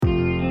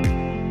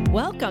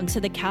Welcome to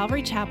the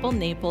Calvary Chapel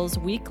Naples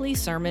weekly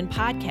sermon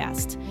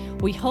podcast.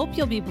 We hope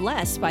you'll be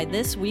blessed by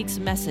this week's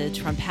message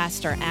from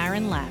Pastor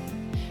Aaron Lapp.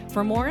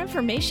 For more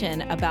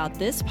information about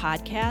this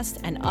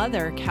podcast and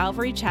other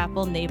Calvary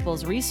Chapel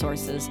Naples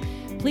resources,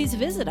 please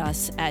visit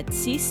us at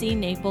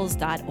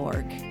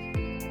ccnaples.org.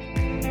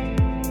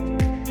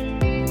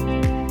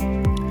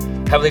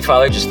 Heavenly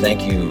Father, just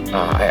thank you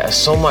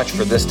so much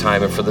for this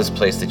time and for this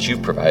place that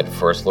you've provided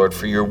for us, Lord,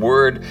 for your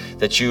word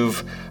that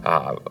you've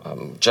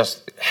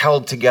just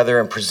held together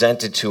and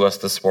presented to us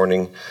this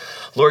morning.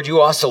 Lord,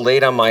 you also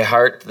laid on my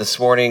heart this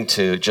morning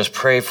to just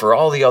pray for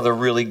all the other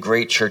really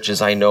great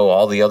churches I know,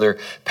 all the other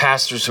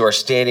pastors who are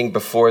standing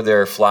before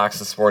their flocks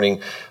this morning,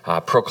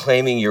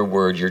 proclaiming your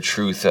word, your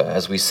truth,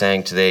 as we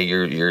sang today,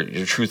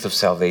 your truth of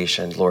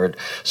salvation, Lord.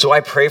 So I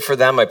pray for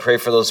them. I pray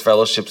for those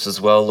fellowships as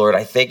well, Lord.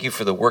 I thank you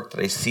for the work that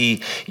I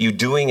see you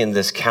doing in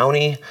this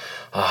county.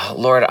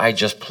 Lord, I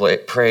just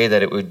pray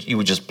that you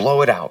would just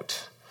blow it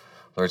out,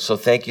 Lord. So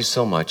thank you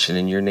so much. And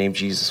in your name,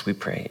 Jesus, we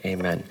pray.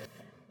 Amen.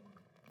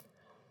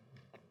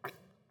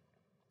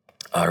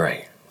 All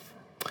right,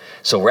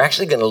 so we're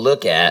actually going to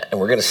look at, and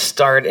we're going to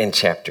start in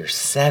chapter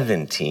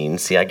 17.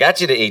 See, I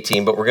got you to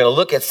 18, but we're going to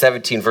look at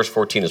 17, verse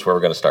 14 is where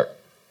we're going to start.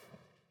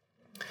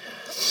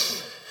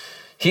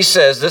 He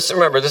says,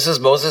 remember, this is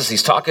Moses.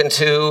 He's talking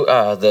to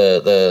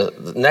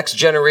the next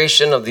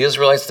generation of the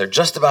Israelites. They're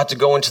just about to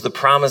go into the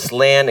promised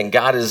land, and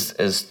God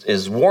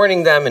is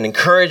warning them and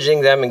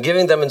encouraging them and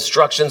giving them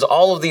instructions.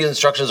 All of these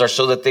instructions are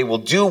so that they will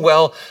do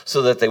well,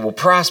 so that they will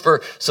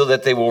prosper, so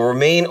that they will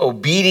remain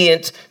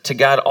obedient to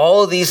God,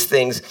 all of these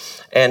things.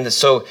 And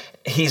so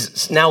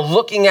he's now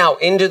looking out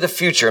into the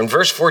future. In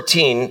verse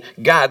 14,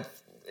 God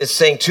is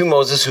saying to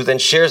Moses, who then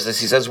shares this.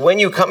 He says, when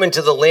you come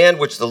into the land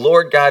which the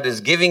Lord God is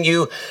giving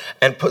you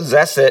and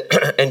possess it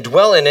and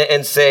dwell in it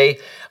and say,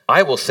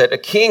 I will set a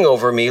king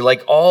over me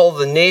like all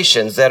the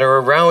nations that are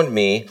around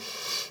me,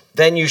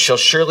 then you shall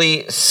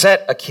surely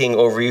set a king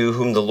over you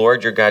whom the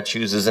Lord your God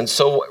chooses. And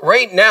so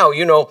right now,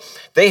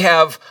 they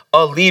have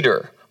a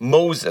leader.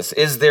 Moses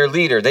is their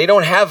leader. They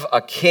don't have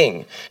a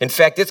king. In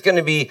fact, it's going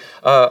to be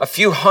a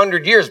few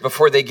hundred years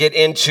before they get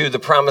into the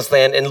promised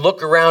land and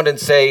look around and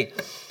say,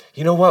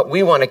 you know what?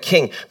 We want a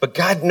king. But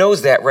God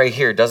knows that right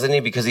here, doesn't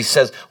he? Because he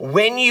says,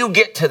 when you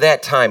get to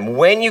that time,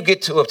 when you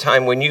get to a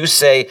time when you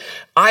say,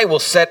 I will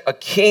set a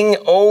king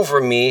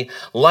over me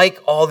like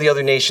all the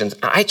other nations.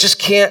 I just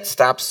can't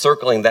stop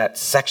circling that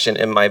section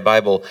in my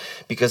Bible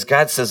because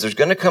God says there's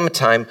going to come a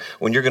time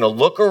when you're going to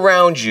look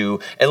around you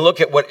and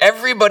look at what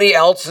everybody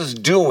else is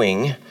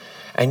doing,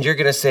 and you're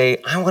going to say,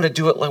 I want to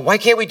do it why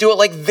can't we do it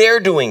like they're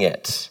doing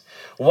it?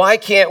 Why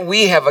can't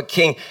we have a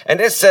king? And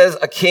it says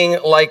a king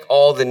like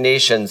all the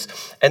nations.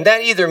 And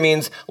that either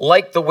means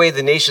like the way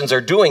the nations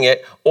are doing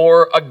it,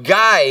 or a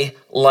guy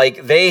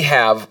like they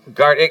have.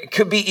 It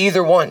could be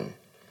either one.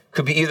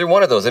 Could be either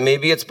one of those. And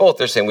maybe it's both.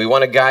 They're saying we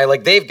want a guy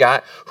like they've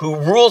got who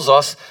rules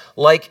us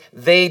like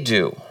they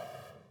do.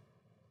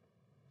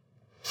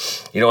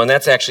 And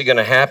that's actually going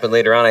to happen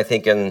later on, I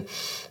think, in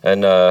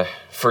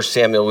 1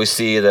 Samuel, we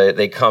see that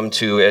they come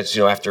to,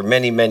 after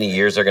many, many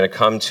years, they're going to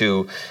come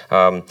to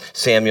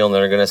Samuel and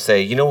they're going to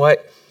say, you know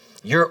what?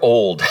 You're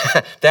old.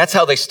 That's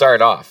how they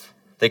start off.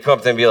 They come up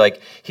to them and be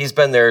like, he's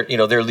been their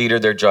leader,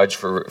 their judge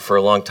for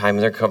a long time.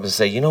 And they're coming to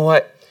say, you know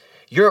what?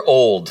 You're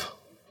old.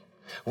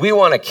 We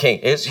want a king.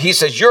 He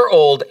says, you're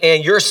old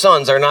and your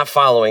sons are not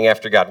following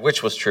after God,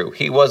 which was true.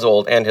 He was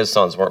old and his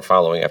sons weren't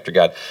following after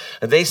God.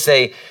 And they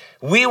say,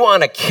 we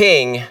want a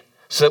king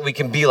so that we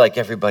can be like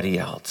everybody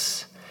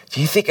else.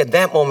 Do you think at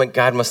that moment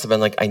God must have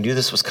been like, I knew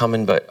this was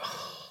coming, but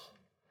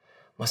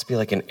must be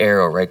like an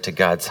arrow right to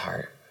God's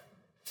heart.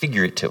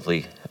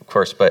 Figuratively, of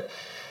course, but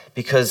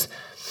because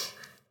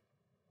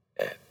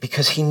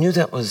he knew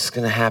that was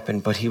going to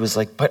happen, but he was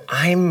like, but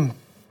I'm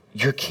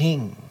your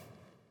king.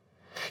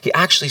 He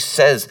actually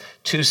says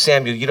to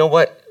Samuel, you know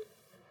what?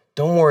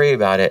 Don't worry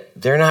about it.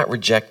 They're not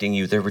rejecting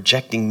you. They're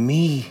rejecting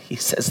me. He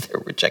says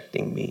they're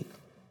rejecting me.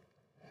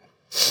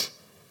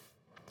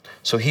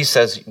 So he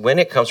says, when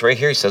it comes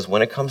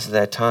to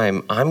that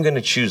time, I'm going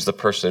to choose the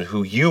person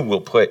who you will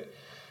put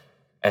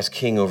as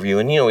king over you.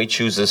 And, he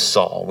chooses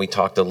Saul. We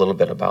talked a little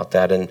bit about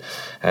that.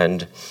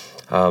 And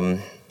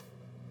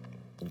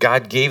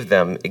God gave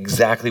them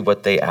exactly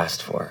what they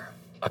asked for,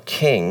 a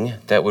king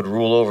that would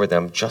rule over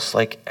them just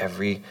like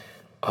every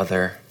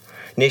other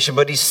nation.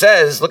 But he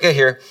says, look at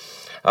here,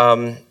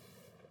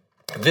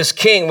 this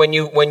king, when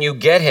you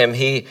get him,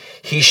 he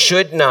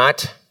should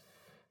not...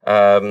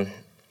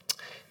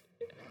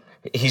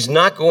 He's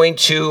not going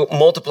to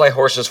multiply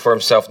horses for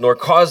himself, nor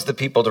cause the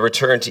people to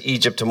return to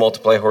Egypt to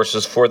multiply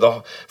horses. For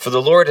the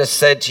Lord has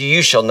said to you,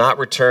 you shall not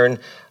return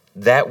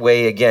that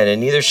way again,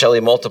 and neither shall he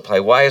multiply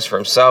wives for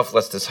himself,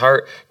 lest his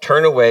heart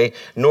turn away,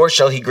 nor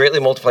shall he greatly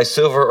multiply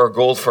silver or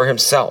gold for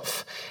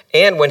himself.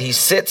 And when he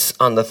sits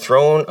on the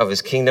throne of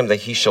his kingdom,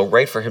 that he shall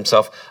write for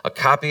himself a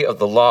copy of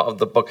the law of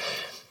the book.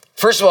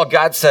 First of all,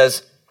 God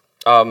says,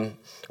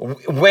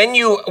 when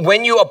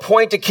you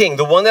appoint a king,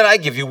 the one that I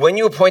give you, when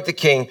you appoint the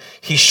king,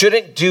 he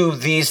shouldn't do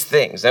these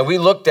things. And we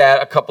looked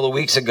at a couple of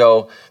weeks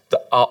ago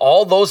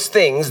all those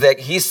things that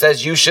he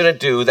says you shouldn't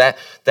do, that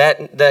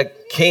the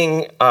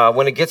king,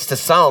 when it gets to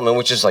Solomon,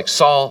 which is like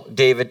Saul,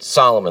 David,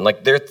 Solomon,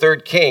 like their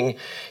third king,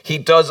 he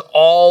does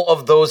all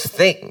of those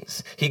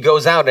things. He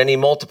goes out and he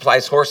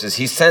multiplies horses.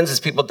 He sends his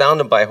people down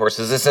to buy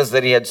horses. It says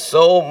that he had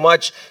so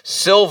much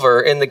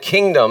silver in the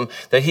kingdom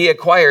that he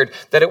acquired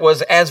that it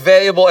was as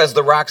valuable as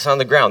the rocks on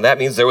the ground. That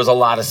means there was a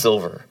lot of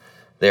silver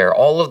there.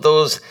 All of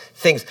those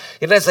things.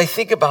 And as I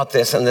think about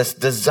this and this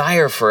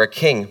desire for a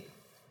king,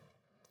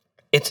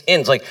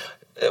 it's like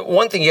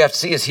one thing you have to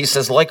see is he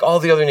says, like all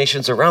the other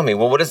nations around me.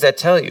 Well, what does that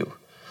tell you?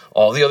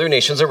 All the other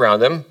nations around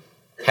them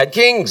had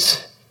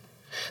kings.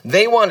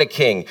 They want a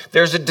king.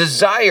 There's a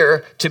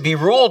desire to be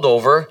ruled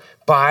over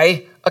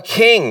by a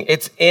king.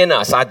 It's in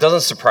us. It doesn't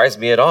surprise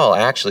me at all,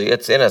 actually.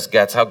 It's in us.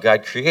 That's how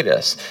God created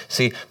us.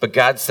 See, but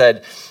God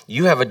said,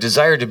 you have a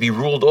desire to be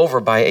ruled over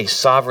by a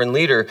sovereign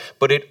leader,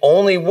 but it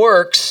only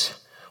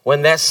works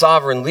when that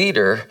sovereign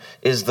leader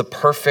is the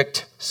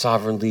perfect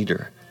sovereign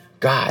leader,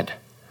 God.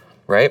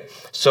 Right?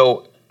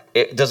 So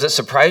does it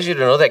surprise you to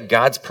know that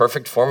God's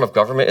perfect form of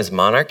government is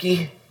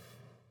monarchy?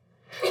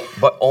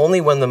 But only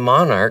when the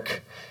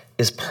monarch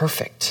is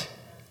perfect.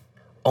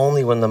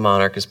 Only when the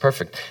monarch is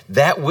perfect.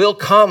 That will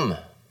come.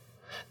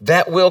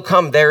 That will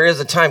come. There is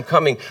a time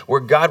coming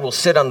where God will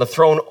sit on the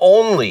throne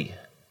only.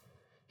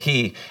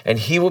 He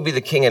will be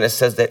the king, and it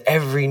says that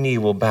every knee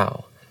will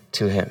bow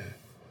to him.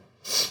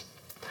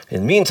 In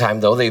the meantime,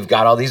 though, they've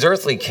got all these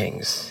earthly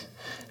kings.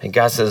 And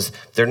God says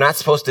they're not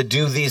supposed to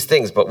do these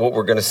things. But what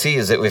we're going to see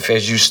is that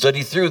as you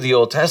study through the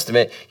Old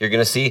Testament, you're going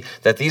to see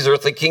that these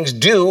earthly kings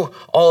do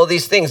all of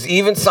these things.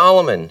 Even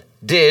Solomon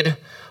did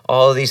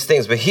all of these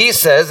things. But he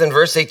says in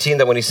verse 18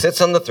 that when he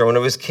sits on the throne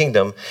of his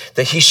kingdom,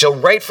 that he shall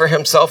write for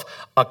himself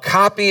a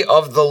copy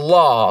of the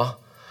law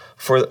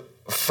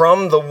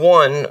from the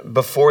one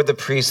before the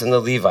priests and the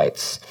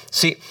Levites.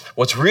 See,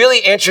 what's really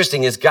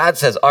interesting is God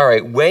says, all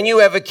right, when you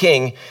have a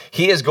king,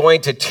 he is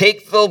going to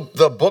take the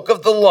book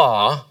of the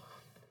law,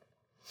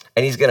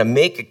 and he's going to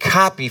make a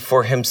copy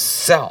for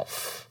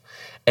himself.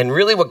 And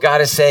really what God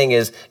is saying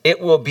is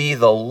it will be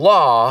the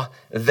law,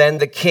 then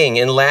the king.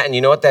 In Latin, you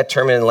know what that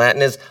term in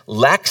Latin is?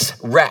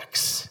 Lex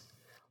rex.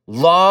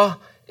 Law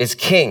is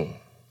king,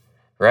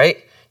 right?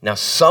 Now,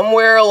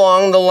 somewhere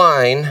along the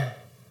line,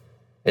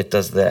 it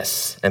does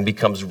this and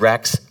becomes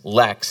rex,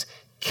 lex.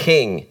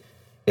 King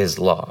is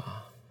law,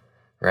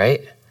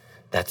 right?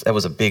 That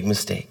was a big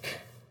mistake.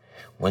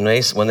 When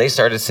they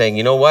started saying,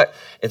 you know what,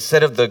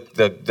 instead of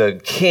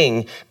the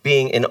king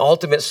being in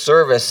ultimate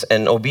service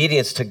and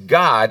obedience to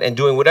God and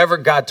doing whatever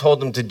God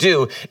told him to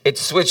do, it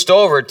switched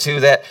over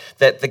to that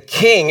the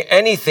king,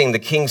 anything the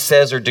king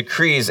says or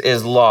decrees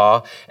is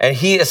law, and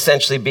he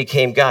essentially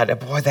became God.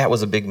 And boy, that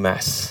was a big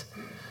mess.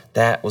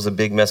 That was a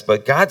big mess.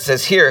 But God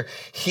says here,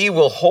 he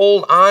will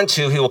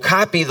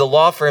copy the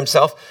law for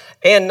himself.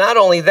 And not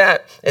only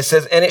that, it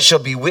says, and it shall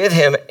be with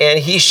him, and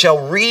he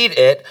shall read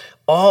it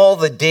all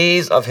the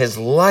days of his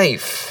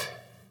life.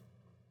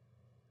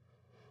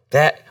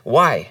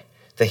 Why?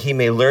 That he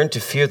may learn to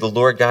fear the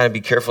Lord God and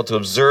be careful to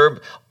observe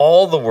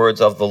all the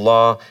words of the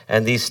law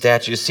and these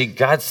statutes. See,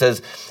 God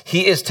says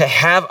he is to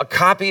have a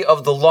copy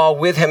of the law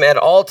with him at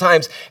all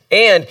times,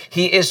 and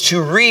he is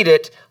to read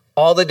it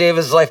all the day of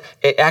his life.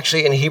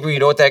 Actually, in Hebrew, you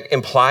know what that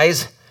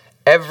implies?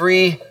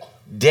 Every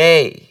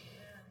day.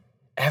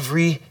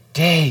 Every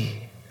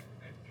day.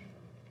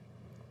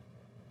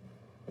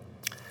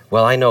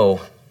 Well, I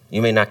know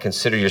you may not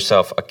consider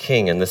yourself a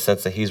king in the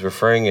sense that he's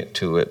referring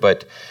to it,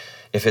 but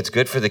if it's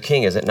good for the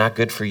king, is it not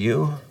good for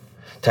you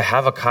to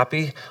have a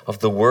copy of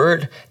the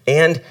word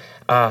and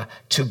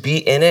to be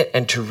in it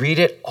and to read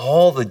it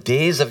all the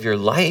days of your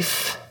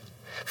life?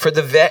 For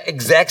the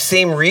exact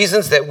same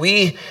reasons that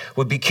we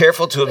would be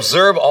careful to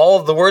observe all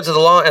of the words of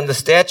the law and the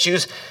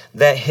statutes,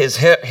 that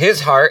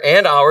his heart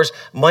and ours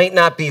might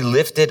not be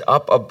lifted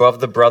up above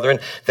the brethren,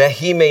 that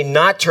he may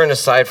not turn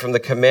aside from the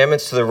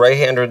commandments to the right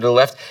hand or to the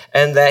left,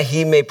 and that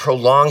he may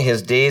prolong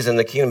his days in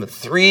the kingdom.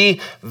 3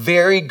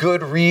 very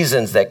good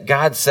reasons that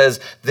God says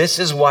this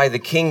is why the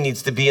king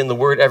needs to be in the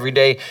word every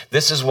day.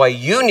 This is why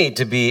you need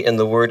to be in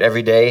the word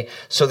every day,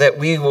 so that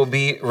we will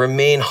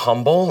remain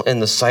humble in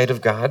the sight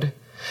of God,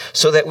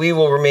 so that we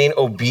will remain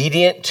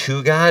obedient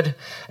to God,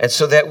 and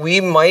so that we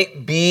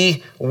might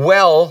be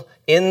well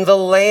in the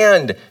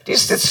land.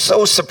 It's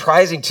so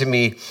surprising to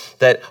me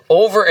that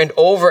over and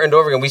over and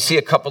over again, we see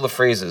a couple of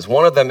phrases.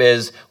 One of them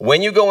is,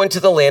 when you go into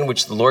the land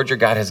which the Lord your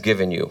God has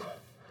given you,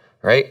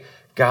 right?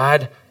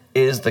 God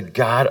is the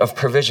God of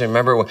provision.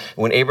 Remember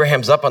when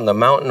Abraham's up on the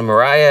mountain of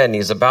Moriah and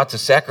he's about to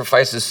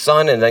sacrifice his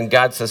son, and then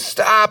God says,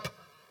 stop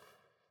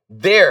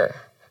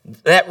there.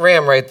 That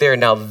ram right there,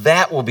 now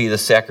that will be the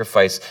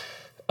sacrifice.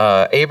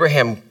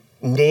 Abraham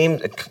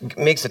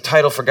makes a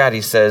title for God.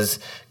 He says,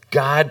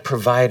 God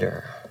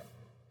provider.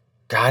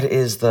 God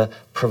is the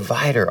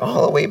provider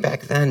all the way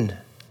back then.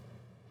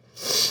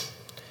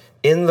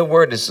 in the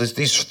Word. It's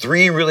these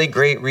three really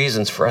great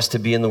reasons for us to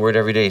be in the Word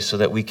every day, so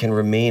that we can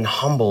remain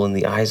humble in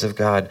the eyes of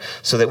God,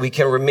 so that we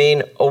can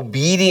remain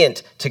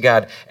obedient to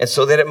God, and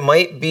so that it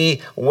might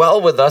be well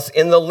with us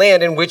in the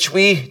land in which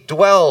we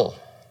dwell.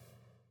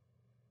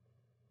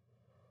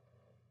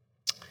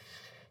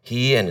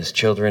 He and his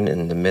children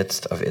in the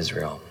midst of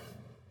Israel.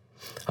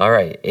 All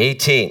right,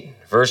 18,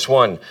 verse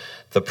 1.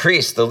 The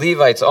priests, the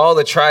Levites, all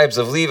the tribes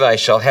of Levi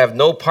shall have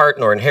no part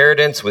nor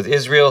inheritance with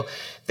Israel.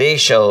 They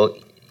shall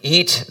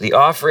eat the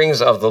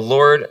offerings of the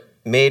Lord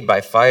made by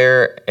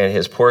fire and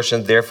his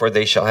portion. Therefore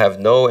they shall have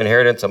no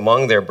inheritance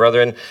among their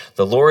brethren.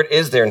 The Lord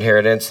is their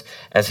inheritance,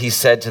 as he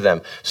said to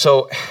them.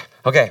 So,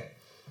 okay.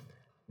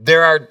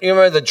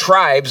 Remember the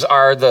tribes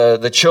are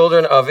the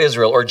children of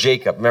Israel, or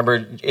Jacob.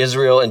 Remember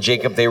Israel and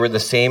Jacob, they were the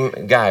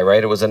same guy,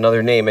 right? It was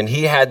another name. And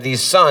he had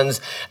these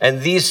sons,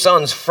 and these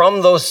sons,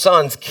 from those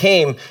sons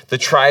came the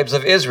tribes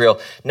of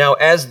Israel. Now,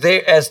 as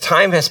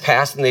time has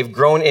passed and they've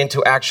grown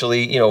into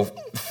actually,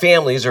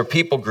 families or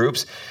people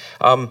groups,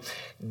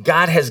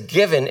 God has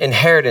given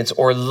inheritance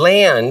or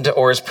land,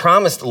 or his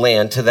promised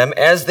land, to them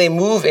as they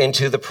move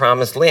into the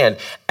promised land,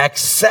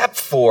 except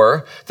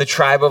for the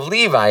tribe of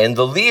Levi. And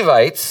the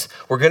Levites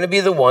were going to be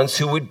the ones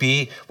who would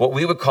be what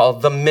we would call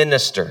the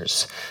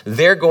ministers.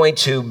 They're going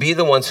to be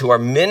the ones who are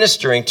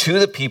ministering to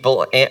the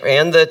people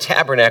and the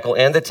tabernacle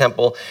and the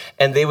temple,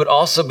 and they would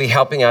also be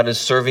helping out and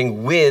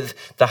serving with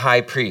the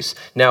high priest.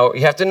 Now,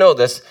 you have to know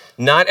this.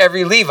 Not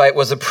every Levite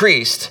was a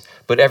priest,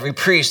 but every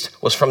priest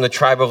was from the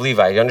tribe of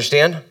Levi. You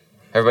understand?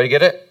 Everybody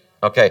get it?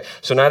 Okay,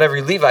 so not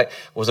every Levite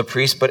was a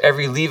priest, but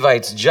every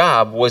Levite's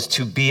job was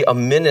to be a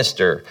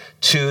minister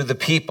to the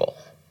people.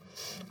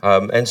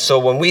 And so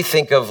when we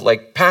think of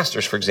like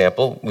pastors, for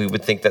example, we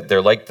would think that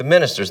they're like the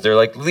ministers. They're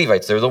like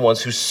Levites. They're the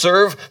ones who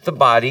serve the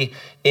body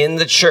in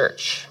the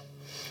church.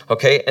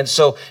 Okay, and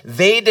so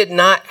they did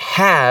not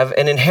have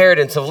an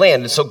inheritance of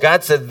land. And so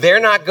God said they're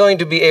not going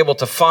to be able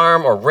to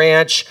farm or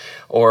ranch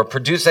or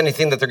produce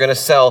anything that they're going to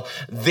sell.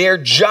 Their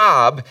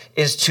job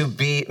is to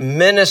be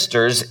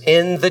ministers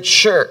in the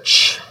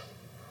church.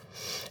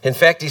 In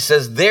fact, he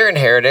says their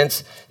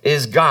inheritance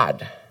is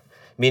God,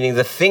 meaning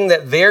the thing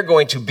that they're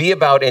going to be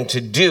about and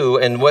to do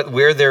and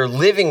where their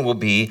living will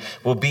be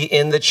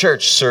in the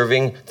church,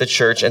 serving the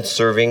church and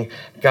serving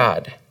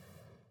God.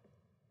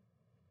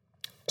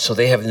 So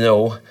they have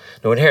no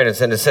inheritance.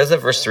 And it says in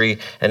verse 3,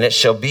 and it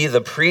shall be the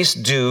priest's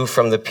due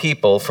from the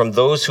people, from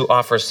those who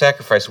offer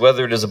sacrifice,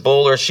 whether it is a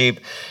bull or sheep,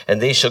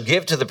 and they shall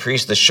give to the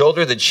priest the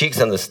shoulder, the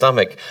cheeks, and the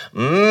stomach.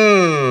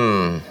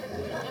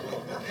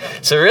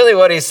 So really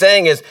what he's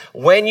saying is,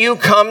 when you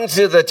come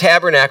to the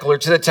tabernacle or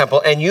to the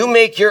temple and you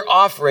make your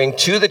offering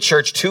to the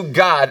church, to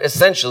God,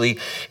 essentially,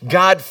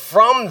 God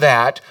from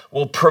that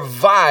will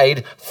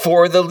provide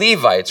for the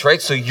Levites,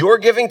 right? So you're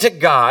giving to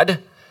God,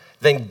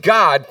 then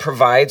God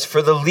provides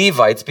for the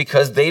Levites,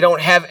 because they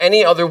don't have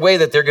any other way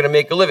that they're going to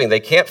make a living. They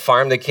can't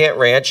farm, they can't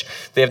ranch,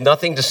 they have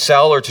nothing to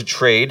sell or to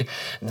trade.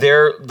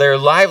 Their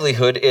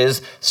livelihood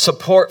is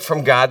support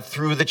from God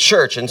through the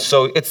church. And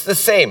so it's the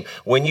same.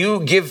 When you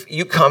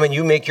come and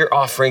you make your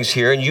offerings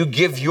here and you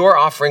give your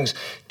offerings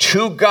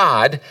to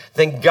God,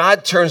 then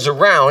God turns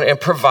around and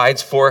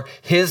provides for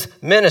his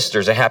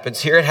ministers. It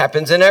happens here, it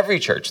happens in every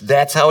church.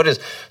 That's how it is.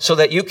 So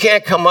that you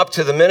can't come up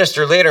to the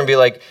minister later and be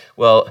like,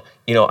 well,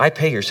 I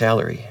pay your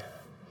salary.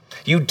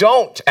 You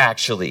don't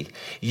actually.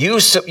 You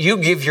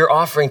give your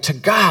offering to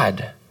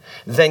God.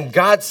 Then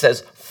God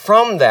says,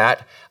 from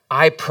that,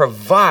 I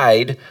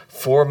provide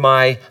for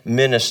my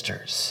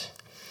ministers.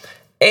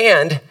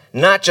 And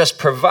not just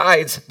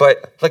provides,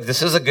 but look,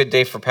 this is a good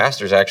day for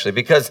pastors actually,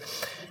 because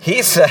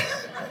he said,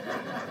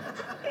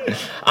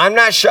 I'm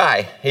not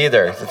shy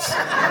either.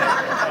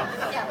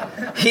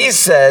 He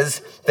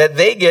says that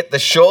they get the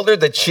shoulder,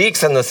 the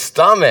cheeks, and the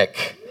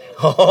stomach.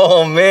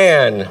 Oh,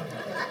 man.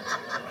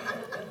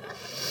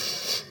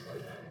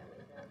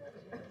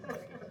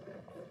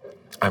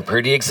 I'm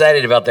pretty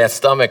excited about that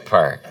stomach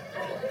part.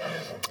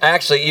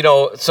 Actually,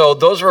 so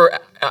those were,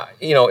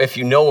 if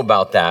you know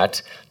about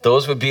that,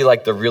 those would be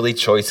like the really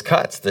choice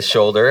cuts, the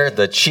shoulder,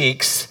 the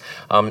cheeks,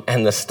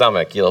 and the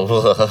stomach,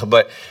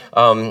 But,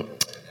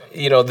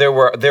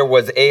 there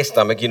was a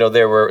stomach,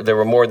 there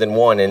were more than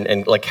one,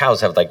 and like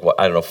cows have like, what,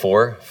 I don't know,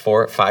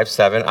 4, 5,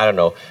 7, I don't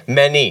know,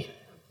 many.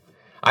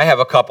 I have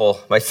a couple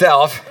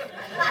myself,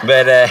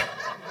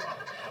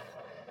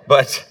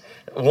 but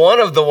one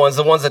of the ones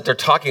that they're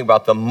talking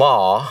about, the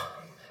maw,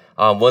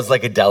 was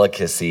like a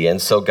delicacy.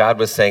 And so God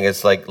was saying,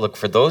 it's like, look,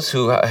 for those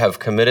who have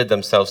committed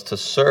themselves to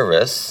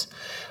service,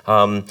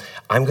 I'm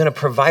going to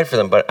provide for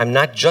them, but I'm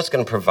not just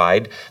going to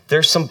provide.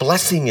 There's some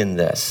blessing in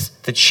this.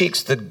 The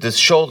cheeks, the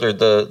shoulder,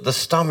 the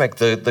stomach,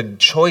 the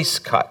choice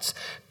cuts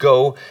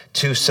go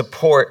to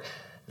support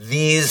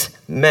these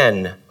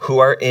men who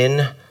are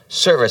in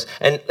service.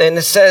 And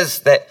it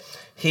says that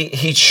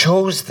he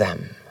chose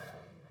them.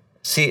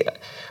 See,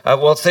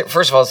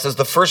 first of all, it says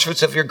the first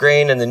fruits of your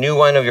grain and the new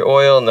wine of your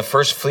oil and the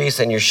first fleece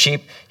and your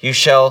sheep you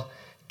shall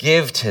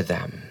give to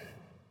them.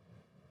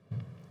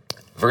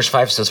 Verse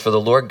 5 says, for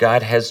the Lord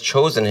God has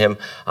chosen him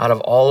out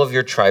of all of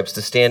your tribes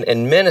to stand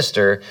and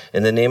minister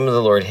in the name of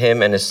the Lord,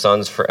 him and his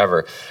sons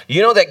forever.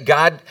 You know that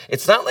God,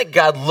 it's not like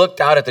God looked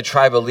out at the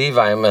tribe of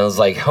Levi and was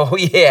like, oh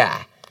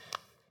yeah,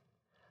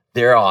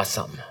 they're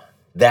awesome.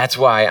 That's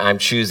why I'm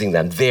choosing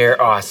them.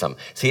 They're awesome.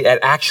 See, it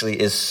actually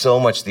is so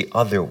much the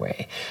other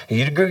way.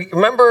 You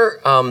remember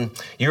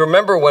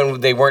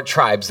when they weren't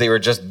tribes, they were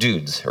just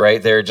dudes,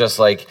 right? They're just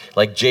like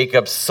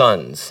Jacob's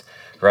sons,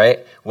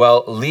 right?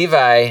 Well,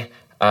 Levi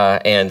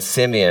and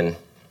Simeon,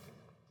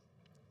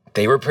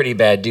 they were pretty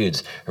bad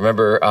dudes.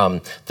 Remember,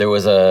 there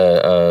was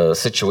a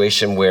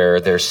situation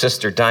where their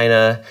sister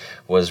Dinah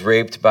was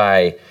raped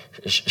by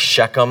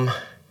Shechem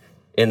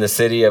in the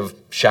city of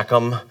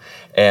Shechem.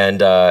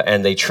 And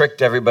they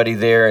tricked everybody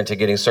there into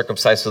getting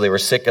circumcised so they were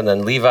sick. And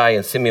then Levi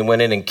and Simeon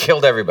went in and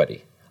killed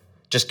everybody.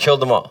 Just killed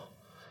them all.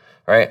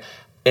 Right?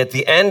 At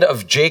the end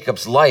of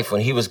Jacob's life,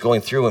 when he was going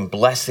through and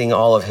blessing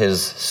all of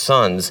his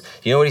sons,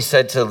 you know what he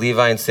said to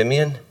Levi and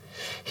Simeon?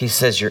 He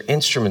says, you're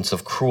instruments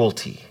of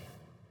cruelty.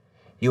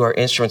 You are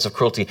instruments of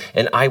cruelty,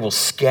 and I will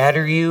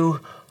scatter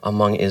you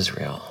among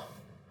Israel.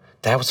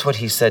 That was what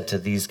he said to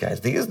these guys.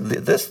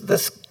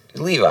 This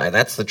Levi,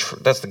 that's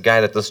the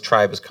guy that this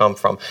tribe has come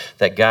from,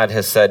 that God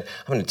has said,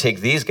 I'm going to take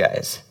these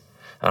guys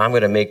and I'm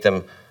going to make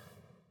them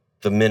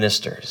the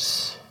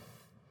ministers.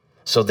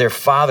 So their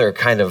father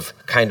kind of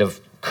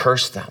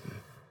cursed them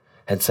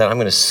and said, I'm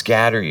going to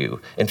scatter you.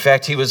 In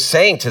fact, he was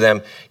saying to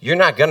them, you're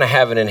not going to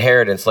have an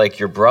inheritance like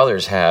your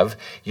brothers have.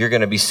 You're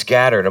going to be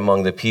scattered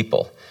among the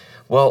people.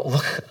 Well,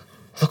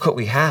 look what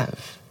we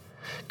have.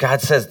 God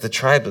says the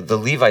tribe, the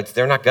Levites,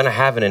 they're not going to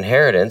have an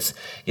inheritance,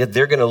 yet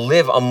they're going to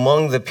live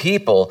among the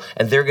people,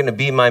 and they're going to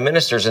be my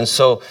ministers. And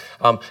so,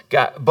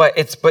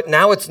 but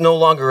now it's no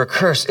longer a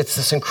curse. It's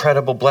this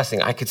incredible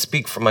blessing. I could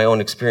speak from my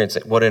own experience.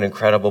 What an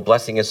incredible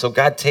blessing is. So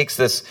God takes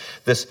this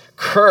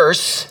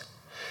curse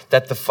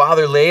that the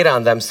Father laid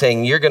on them,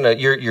 saying, you're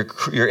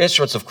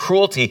instruments of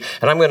cruelty,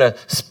 and I'm going to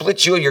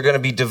split you. You're going to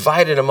be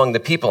divided among the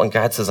people. And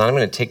God says, I'm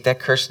going to take that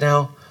curse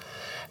now,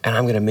 and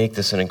I'm going to make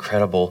this an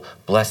incredible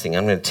blessing.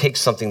 I'm going to take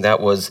something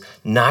that was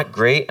not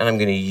great, and I'm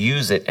going to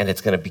use it, and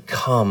it's going to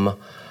become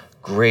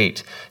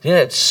great. Yeah,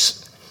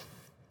 it's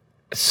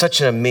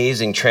such an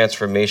amazing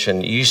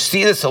transformation. You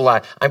see this a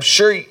lot. I'm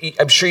sure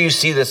you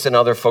see this in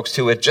other folks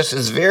too. It just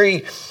is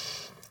very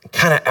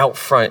kind of out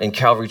front in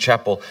Calvary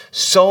Chapel.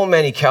 So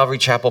many Calvary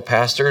Chapel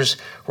pastors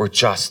were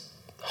just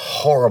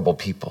horrible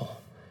people.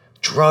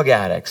 Drug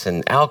addicts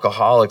and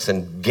alcoholics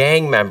and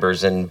gang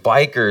members and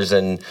bikers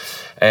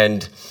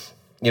and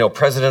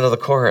president of the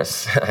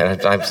chorus.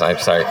 I'm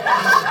sorry.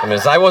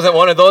 I wasn't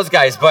one of those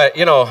guys, but,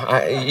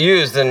 I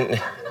used in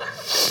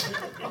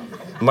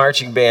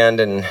marching band.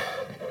 And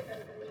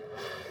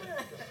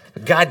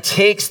God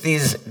takes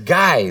these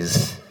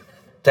guys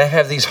that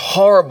have these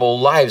horrible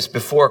lives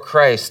before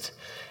Christ,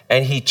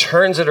 and he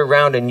turns it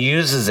around and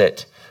uses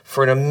it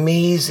for an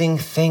amazing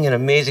thing, an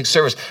amazing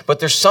service.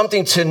 But there's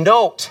something to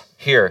note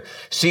here.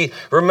 See,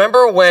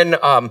 remember when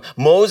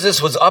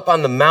Moses was up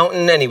on the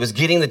mountain and he was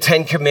getting the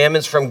 10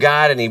 Commandments from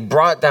God, and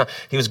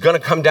he was going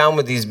to come down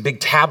with these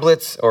big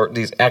tablets, or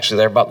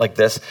they're about like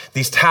this,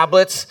 these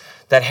tablets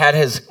that had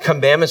his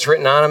commandments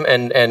written on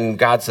them, and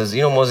God says,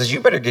 Moses, you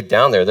better get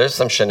down there. There's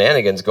some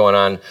shenanigans going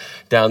on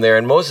down there.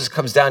 And Moses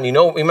comes down.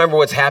 Remember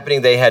what's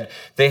happening? They had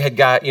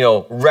got,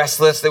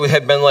 restless. They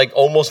had been like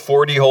almost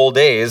 40 whole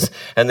days,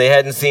 and they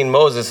hadn't seen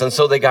Moses. And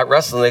so they got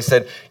restless, and they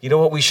said, you know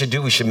what we should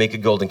do? We should make a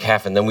golden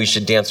calf, and then we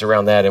should dance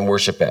around that and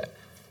worship it.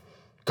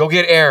 Go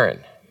get Aaron,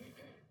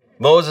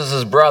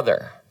 Moses'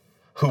 brother,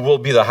 who will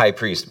be the high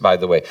priest, by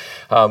the way.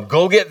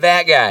 Go get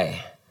that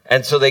guy.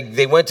 And so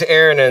they went to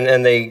Aaron,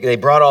 and they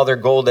brought all their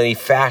gold, and he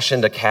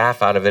fashioned a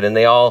calf out of it, and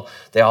they all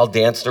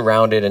danced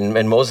around it.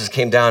 And Moses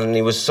came down, and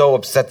he was so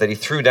upset that he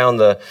threw down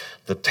the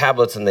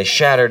tablets, and they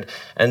shattered.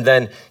 And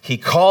then he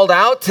called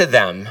out to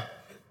them,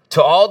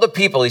 to all the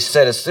people. He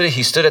stood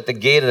at the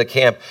gate of the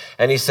camp,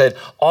 and he said,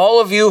 all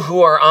of you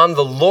who are on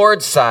the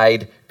Lord's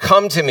side,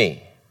 come to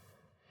me.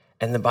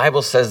 And the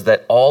Bible says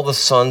that all the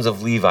sons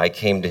of Levi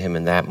came to him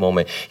in that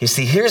moment. You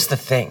see, here's the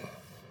thing.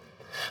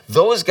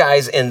 Those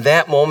guys in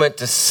that moment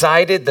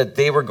decided that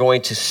they were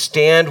going to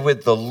stand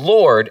with the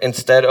Lord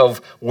instead of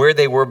where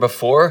they were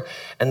before.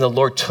 And the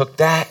Lord took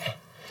that,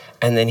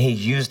 and then he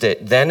used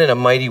it then in a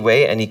mighty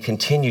way, and he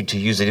continued to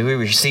use it.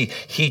 You see,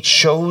 he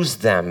chose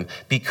them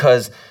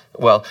because,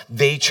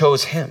 they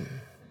chose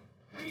him.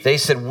 They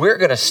said, we're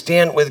going to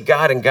stand with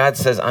God, and God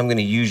says, I'm going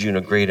to use you in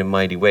a great and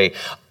mighty way.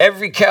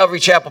 Every Calvary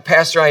Chapel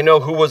pastor I know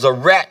who was a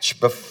wretch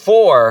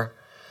before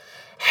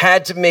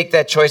had to make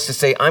that choice to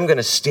say, I'm going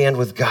to stand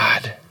with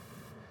God,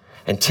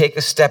 and take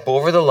a step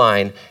over the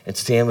line and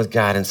stand with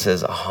God, and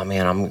says, oh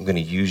man, I'm going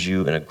to use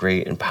you in a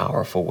great and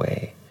powerful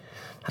way.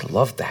 I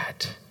love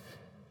that.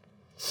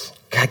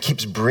 God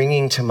keeps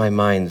bringing to my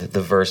mind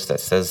the verse that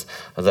says,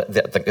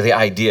 the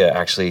idea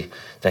actually,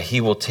 that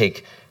he will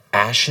take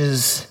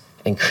ashes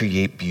and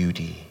create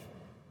beauty,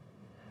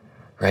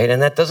 right?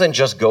 And that doesn't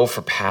just go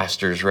for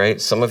pastors, right?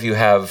 Some of you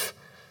have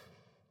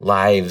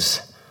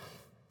lives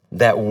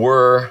that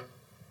were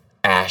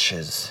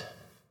ashes.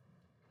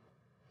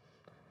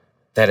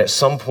 That at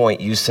some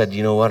point you said,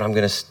 you know what, I'm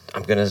gonna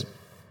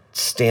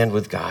stand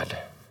with God.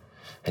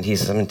 And he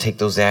says, I'm gonna take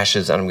those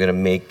ashes and I'm gonna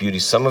make beauty.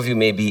 Some of you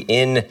may be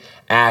in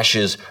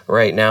ashes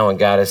right now, and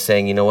God is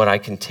saying, you know what, I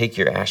can take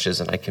your ashes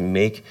and I can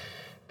make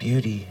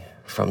beauty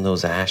from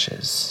those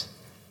ashes.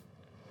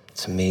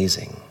 It's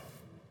amazing.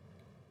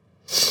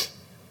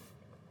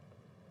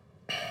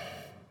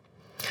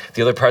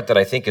 The other part that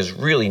I think is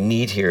really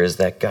neat here is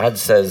that God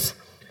says,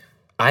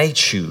 I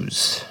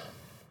choose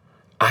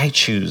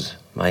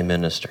my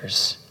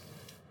ministers.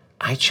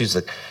 I choose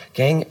the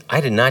gang. I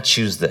did not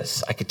choose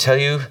this. I could tell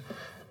you,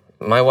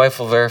 my wife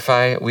will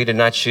verify, we did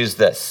not choose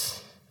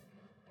this.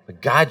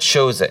 But God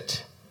chose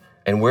it,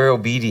 and we're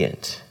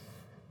obedient.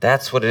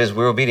 That's what it is.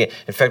 We're obedient.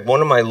 In fact,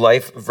 one of my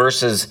life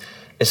verses,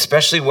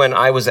 especially when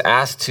I was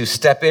asked to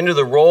step into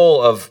the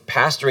role of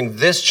pastoring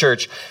this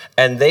church,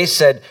 and they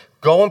said,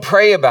 go and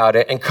pray about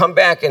it and come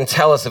back and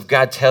tell us if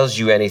God tells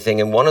you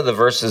anything. And one of the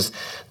verses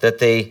that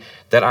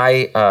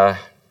I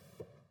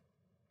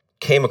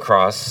came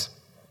across,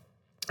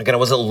 again, I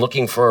wasn't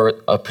looking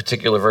for a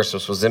particular verse.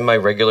 This was in my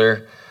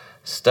regular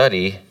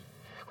study,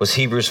 was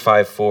Hebrews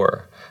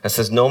 5:4. It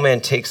says, no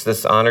man takes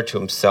this honor to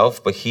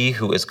himself, but he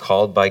who is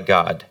called by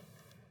God,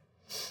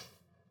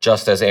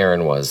 just as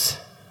Aaron was.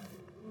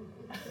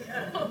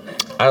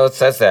 It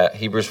says that,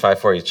 Hebrews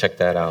 5:4. You check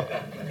that out.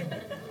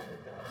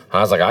 I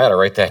was like, I got to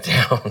write that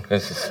down.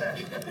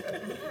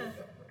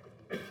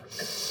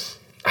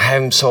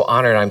 I'm so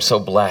honored. I'm so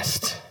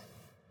blessed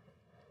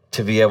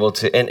to be able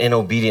to, and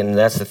obedient. And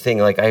that's the thing.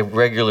 Like, I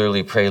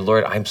regularly pray,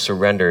 Lord, I'm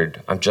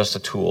surrendered. I'm just a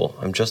tool.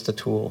 I'm just a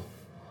tool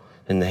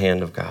in the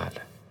hand of God.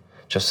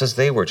 Just as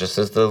they were, just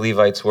as the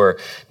Levites were.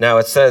 Now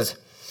it says,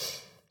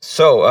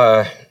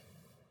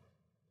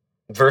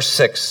 verse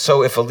 6,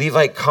 so if a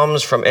Levite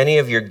comes from any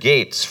of your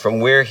gates, from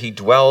where he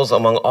dwells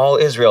among all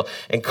Israel,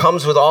 and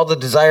comes with all the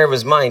desire of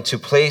his mind to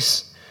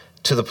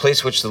the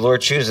place which the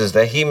Lord chooses,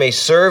 that he may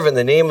serve in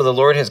the name of the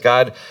Lord his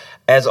God,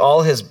 as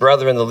all his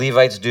brethren the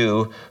Levites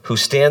do, who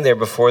stand there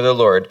before the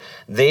Lord,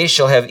 they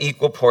shall have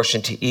equal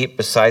portion to eat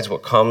besides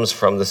what comes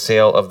from the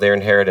sale of their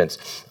inheritance.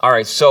 All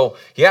right, so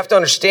you have to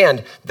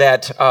understand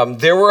that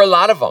there were a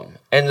lot of them.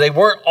 And they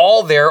weren't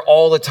all there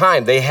all the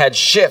time. They had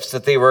shifts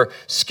that they were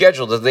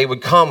scheduled, that they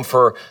would come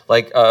for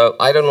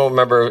I don't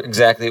remember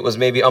exactly. It was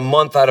maybe a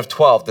month out of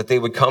 12 that they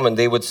would come and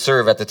they would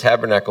serve at the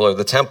tabernacle or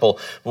the temple.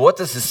 But what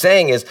this is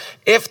saying is,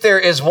 if there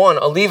is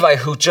a Levi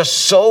who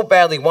just so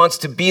badly wants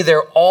to be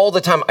there all the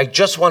time, I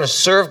just want to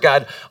serve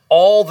God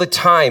all the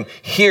time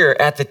here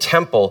at the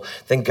temple,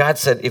 then God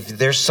said, if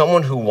there's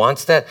someone who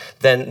wants that,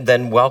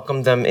 then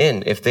welcome them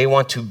in. If they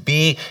want to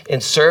be in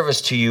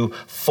service to you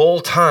full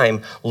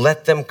time,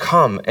 let them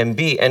come and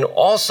be. And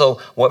also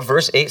what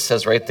verse 8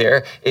 says right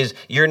there is,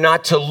 you're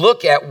not to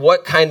look at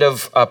what kind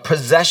of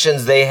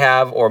possessions they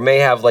have or may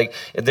have.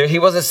 He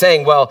wasn't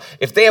saying, well,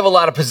 if they have a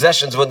lot of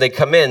possessions when they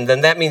come in,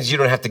 then that means you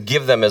don't have to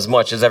give them as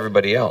much as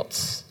everybody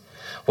else.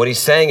 What he's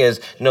saying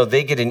is, no,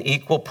 they get an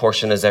equal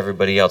portion as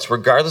everybody else,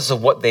 regardless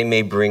of what they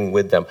may bring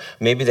with them.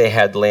 Maybe they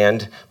had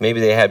land, maybe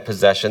they had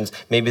possessions,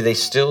 maybe they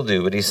still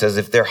do. But he says,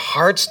 if their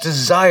heart's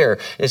desire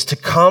is to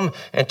come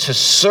and to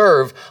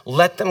serve,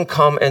 let them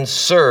come and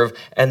serve,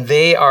 and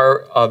they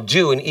are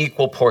due an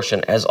equal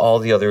portion as all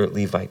the other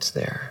Levites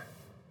there.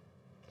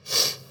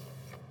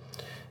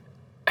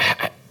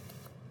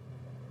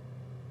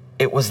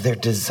 It was their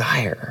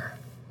desire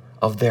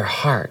of their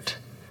heart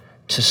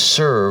to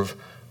serve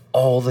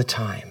all the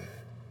time.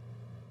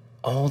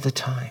 All the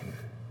time.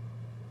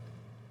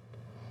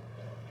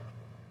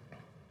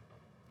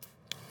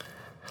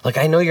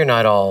 I know you're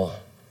not all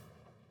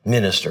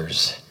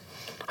ministers.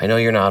 I know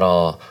you're not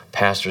all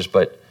pastors,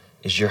 but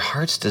is your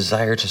heart's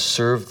desire to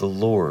serve the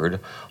Lord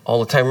all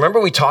the time?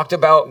 Remember we talked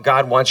about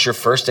God wants your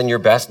first and your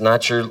best,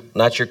 not your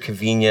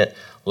convenient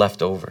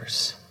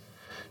leftovers.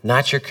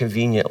 Not your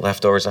convenient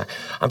leftovers.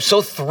 I'm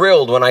so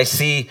thrilled when I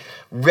see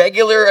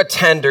regular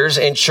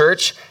attenders in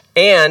church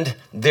and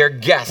their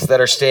guests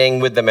that are staying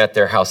with them at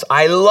their house.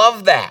 I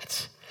love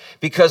that,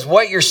 because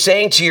what you're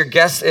saying to your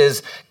guests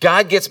is,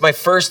 God gets my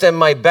first and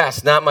my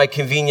best, not my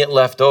convenient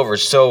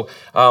leftovers. So,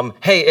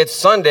 hey, it's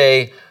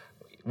Sunday.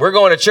 We're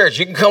going to church.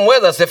 You can come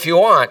with us if you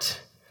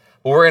want.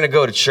 But we're going to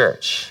go to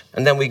church,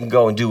 and then we can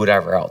go and do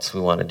whatever else we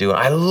want to do. And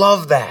I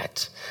love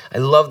that. I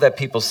love that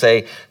people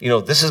say,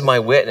 this is my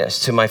witness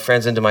to my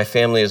friends and to my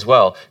family as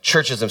well.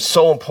 Church is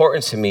so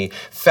important to me.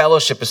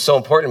 Fellowship is so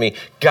important to me.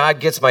 God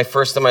gets my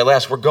first and my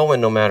last. We're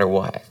going no matter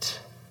what.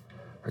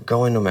 We're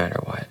going no matter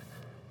what.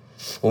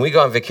 When we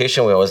go on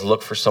vacation, we always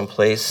look for some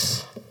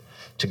place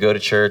to go to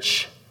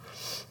church.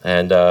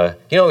 And,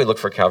 we look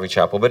for Calvary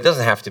Chapel, but it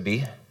doesn't have to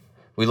be.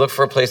 We look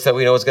for a place that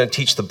we know is going to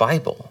teach the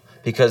Bible,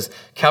 because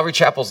Calvary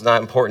Chapel is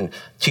not important.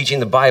 Teaching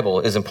the Bible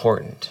is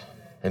important.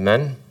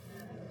 Amen?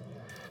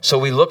 So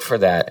we look for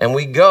that, and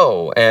we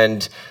go,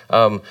 and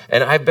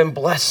I've been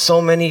blessed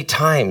so many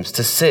times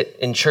to sit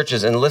in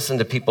churches and listen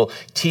to people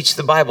teach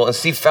the Bible and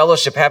see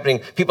fellowship happening,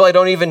 people I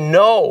don't even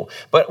know,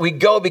 but we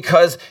go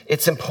because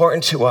it's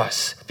important to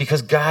us,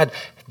 because God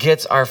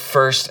gets our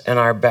first and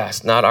our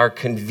best, not our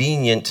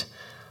convenient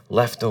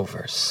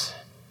leftovers.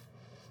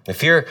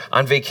 If you're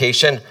on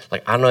vacation,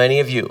 like I don't know any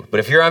of you, but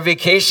if you're on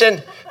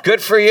vacation,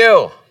 good for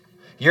you.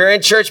 You're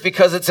in church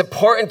because it's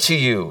important to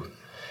you.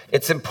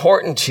 It's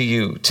important to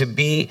you to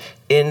be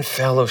in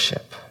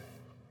fellowship.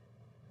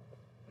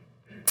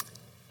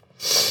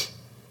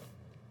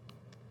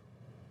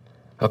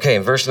 Okay,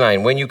 in verse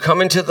 9, when you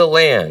come into the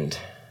land,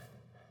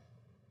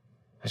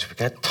 we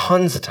got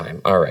tons of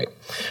time. All right.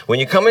 When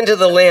you come into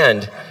the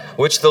land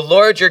which the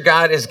Lord your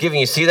God is giving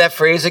you. See that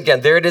phrase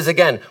again? There it is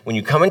again. When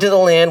you come into the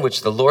land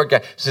which the Lord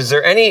God.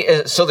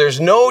 So there's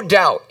no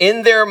doubt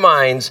in their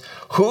minds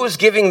who's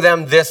giving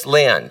them this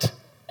land?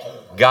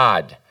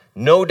 God.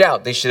 No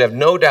doubt. They should have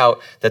no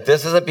doubt that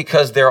this isn't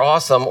because they're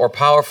awesome or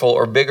powerful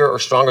or bigger or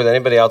stronger than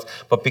anybody else,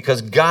 but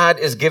because God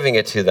is giving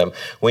it to them.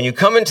 When you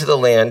come into the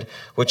land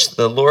which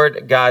the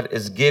Lord God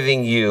is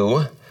giving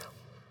you,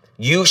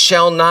 you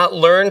shall not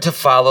learn to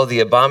follow the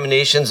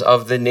abominations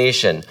of the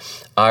nation.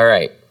 All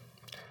right.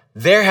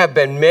 There have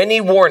been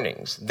many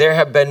warnings. There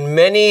have been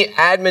many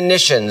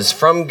admonitions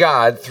from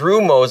God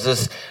through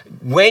Moses.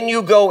 When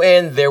you go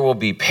in, there will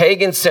be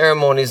pagan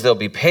ceremonies. There'll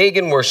be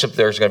pagan worship.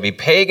 There's going to be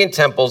pagan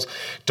temples.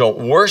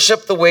 Don't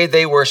worship the way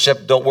they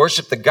worship. Don't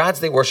worship the gods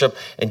they worship.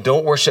 And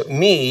don't worship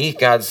me,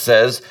 God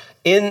says,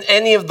 in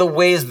any of the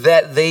ways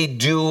that they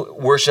do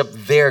worship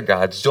their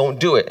gods. Don't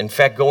do it. In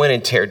fact, go in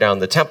and tear down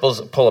the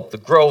temples, pull up the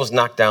groves,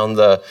 knock down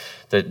the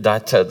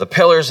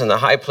pillars and the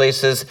high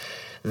places.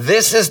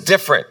 This is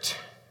different.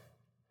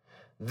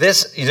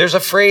 There's a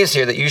phrase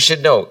here that you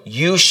should know.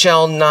 You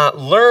shall not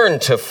learn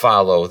to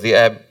follow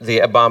the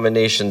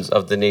abominations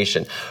of the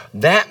nation.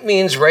 That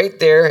means right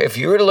there, if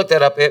you were to look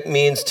that up, it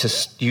means to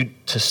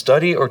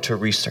study or to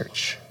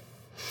research.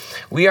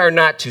 We are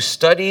not to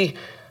study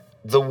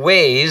the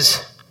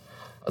ways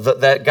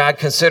that God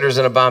considers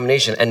an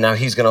abomination. And now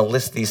he's going to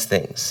list these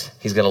things.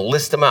 He's going to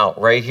list them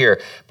out right here.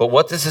 But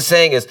what this is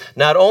saying is,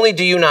 not only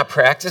do you not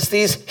practice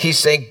these, he's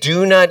saying,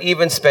 do not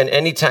even spend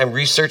any time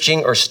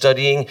researching or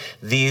studying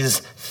these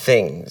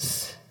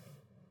things.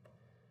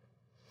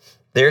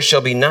 There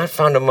shall be not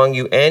found among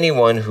you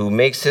anyone who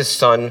makes his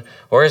son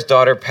or his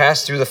daughter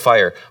pass through the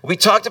fire. We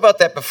talked about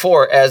that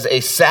before as a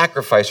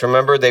sacrifice.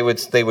 Remember, they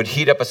would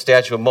heat up a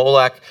statue of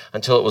Moloch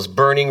until it was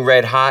burning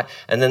red hot,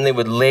 and then they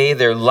would lay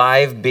their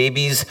live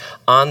babies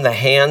on the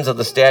hands of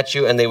the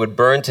statue, and they would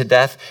burn to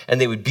death, and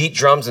they would beat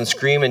drums and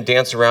scream and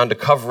dance around to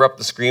cover up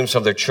the screams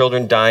of their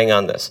children dying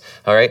on this.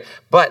 All right?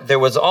 But there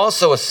was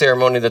also a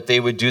ceremony that they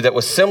would do that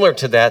was similar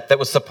to that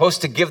was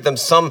supposed to give them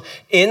some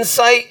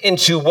insight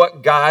into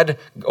what God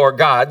or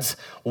gods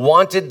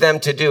wanted them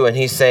to do. And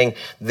he's saying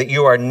that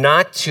you are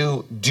not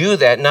to do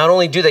that. Not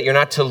only do that, you're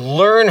not to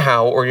learn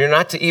how, or you're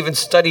not to even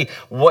study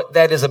what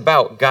that is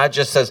about. God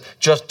just says,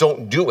 just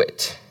don't do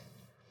it.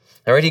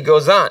 All right, he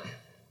goes on.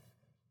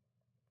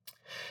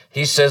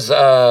 He says,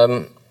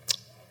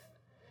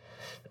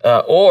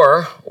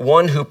 or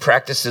one who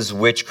practices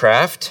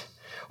witchcraft,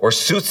 or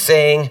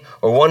soothsaying,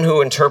 or one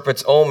who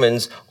interprets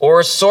omens, or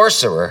a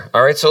sorcerer.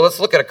 All right, so let's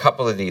look at a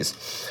couple of these.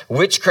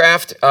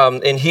 Witchcraft,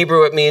 in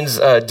Hebrew, it means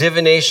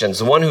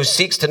divinations, one who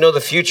seeks to know the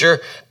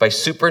future by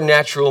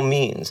supernatural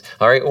means.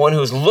 All right, one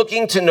who's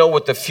looking to know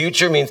what the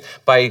future means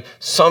by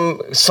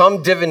some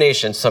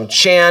divination, some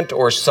chant,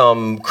 or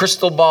some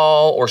crystal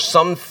ball, or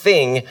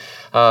something,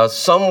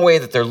 some way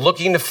that they're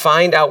looking to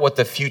find out what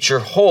the future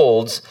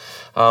holds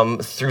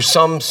through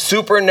some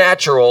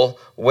supernatural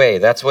way.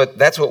 That's what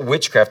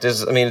witchcraft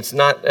is. I mean, it's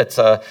not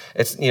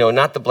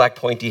the black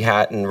pointy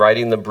hat and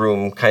riding the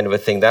broom kind of a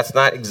thing. That's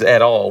not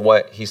at all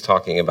what he's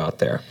talking about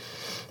there.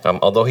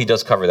 Although he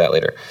does cover that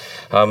later.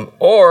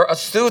 Or a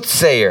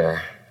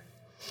soothsayer.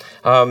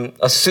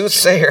 A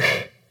soothsayer.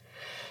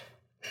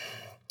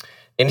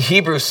 In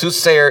Hebrew,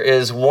 soothsayer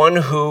is one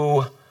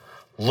who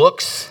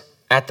looks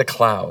at the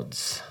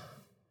clouds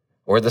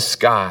or the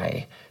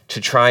sky to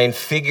try and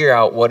figure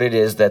out what it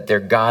is that their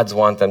gods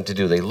want them to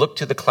do. They look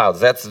to the clouds.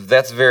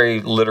 That's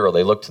very literal.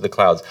 They look to the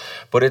clouds.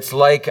 But it's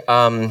like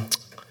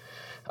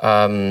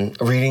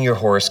reading your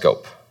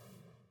horoscope,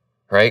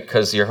 right?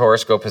 Because your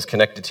horoscope is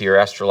connected to your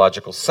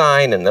astrological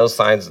sign, and those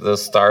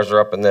stars are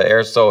up in the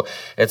air. So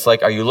it's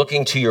like, are you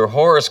looking to your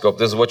horoscope?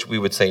 This is what we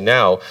would say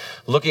now.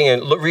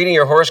 Reading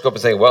your horoscope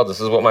and saying, well, this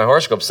is what my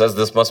horoscope says.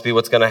 This must be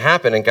what's going to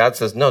happen. And God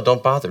says, no,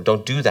 don't bother.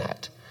 Don't do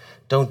that.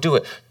 Don't do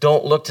it.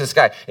 Don't look to the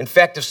sky. In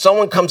fact, if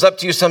someone comes up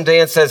to you someday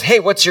and says,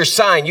 hey, what's your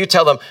sign? You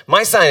tell them,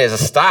 my sign is a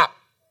stop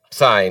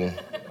sign.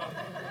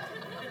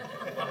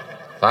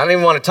 I don't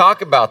even want to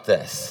talk about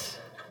this.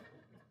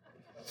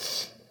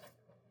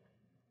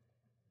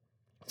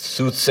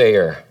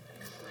 Soothsayer.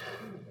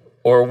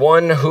 Or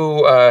one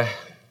who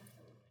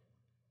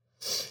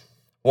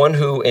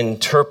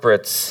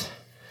interprets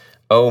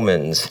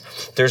omens.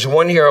 There's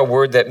one here, a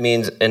word that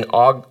means an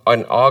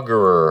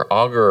augurer,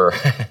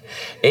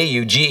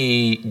 A-U-G-U-R,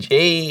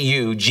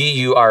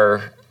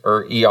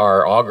 or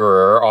E-R,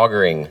 augurer,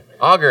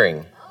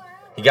 auguring.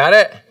 You got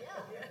it?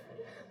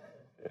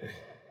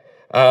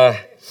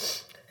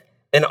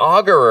 An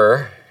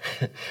augurer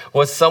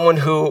was someone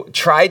who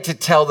tried to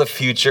tell the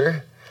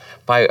future,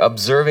 by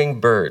observing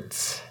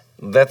birds.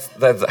 That's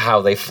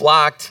how they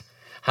flocked,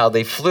 how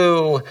they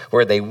flew,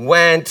 where they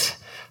went,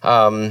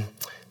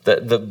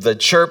 the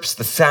chirps,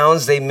 the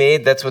sounds they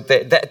made. That's what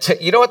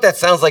you know what that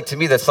sounds like to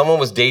me? That someone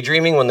was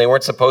daydreaming when they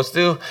weren't supposed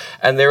to,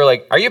 and they were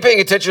like, "Are you paying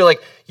attention?" You're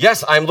like,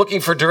 "Yes, I'm looking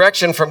for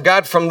direction from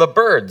God from the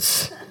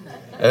birds,"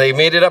 and they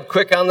made it up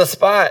quick on the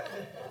spot.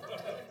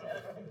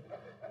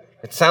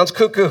 It sounds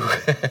cuckoo.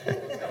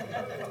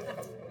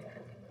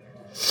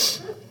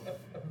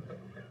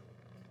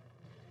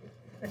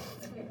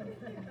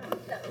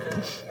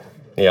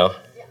 Yeah.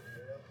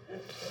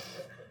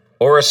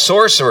 Or a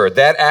sorcerer.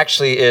 That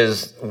actually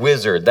is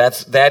wizard.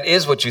 That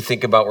is what you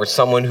think about, where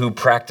someone who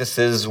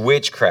practices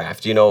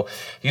witchcraft.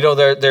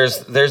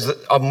 There's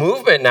a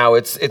movement now.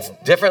 It's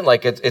different.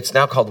 Like it's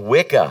now called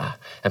Wicca,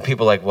 and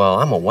people are like, well,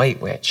 I'm a white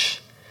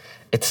witch.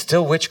 It's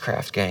still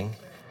witchcraft, gang.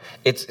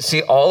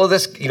 See all of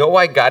this. You know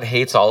why God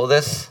hates all of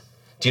this?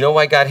 Do you know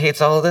why God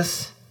hates all of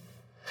this?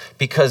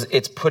 Because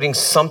it's putting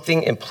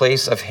something in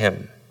place of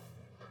Him.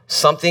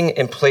 Something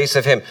in place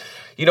of Him.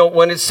 You know,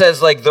 when it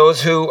says like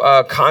those who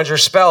conjure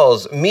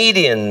spells,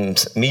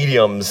 mediums,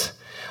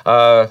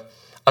 a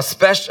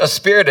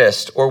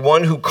spiritist, or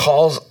one who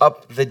calls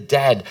up the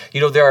dead.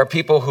 You know, there are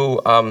people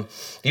who,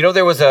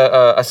 there was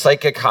a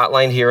psychic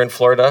hotline here in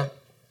Florida.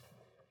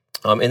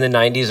 In the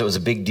 90s, it was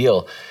a big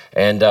deal.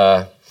 And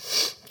I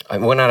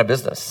went out of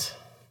business.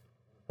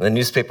 The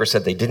newspaper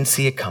said they didn't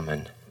see it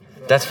coming.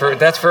 That's for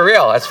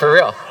real. That's for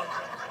real.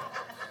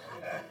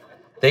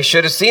 They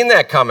should have seen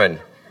that coming.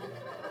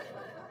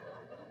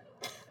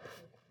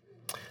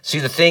 See,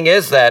 the thing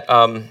is that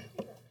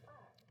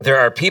there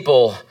are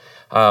people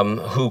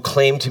who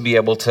claim to be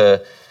able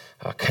to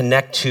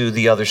connect to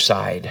the other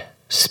side,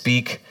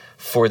 speak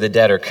for the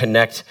dead, or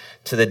connect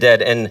to the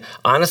dead. And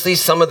honestly,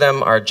 some of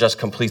them are just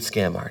complete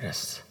scam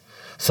artists.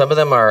 Some of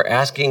them are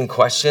asking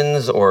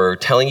questions or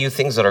telling you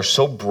things that are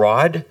so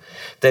broad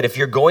that if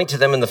you're going to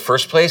them in the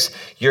first place,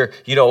 you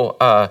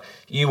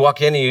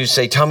walk in and you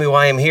say, "Tell me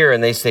why I'm here."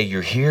 And they say,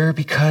 "You're here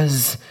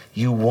because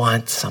you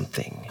want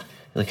something."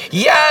 You're like,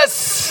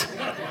 yes!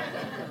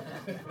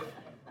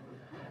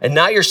 And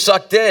now you're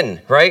sucked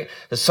in, right?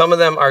 Some of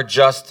them are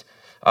just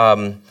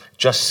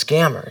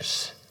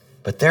scammers.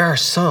 But there are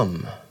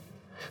some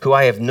who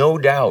I have no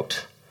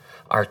doubt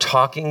are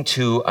talking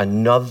to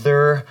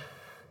another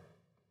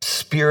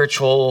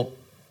spiritual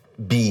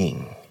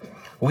being.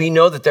 We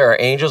know that there are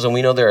angels and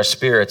we know there are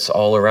spirits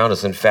all around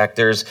us. In fact,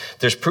 there's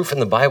proof in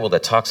the Bible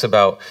that talks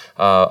about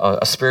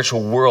a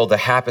spiritual world that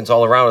happens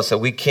all around us that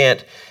we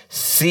can't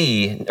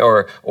see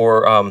or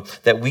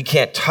that we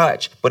can't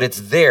touch, but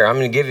it's there. I'm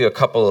going to give you a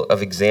couple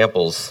of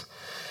examples.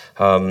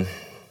 I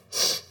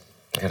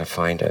got to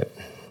find it.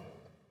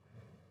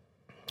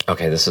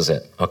 Okay, this is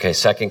it. Okay,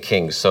 2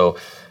 Kings. So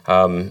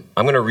I'm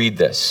going to read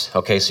this.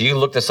 Okay, so you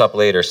look this up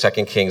later,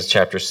 2 Kings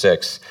chapter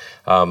 6.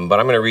 But I'm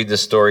going to read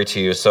this story to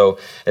you. So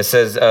it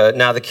says,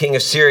 now the king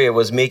of Syria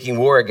was making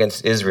war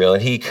against Israel,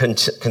 and he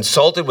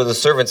consulted with a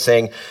servant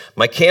saying,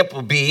 "My camp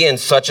will be in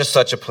such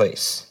a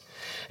place."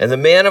 And the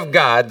man of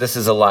God, this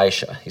is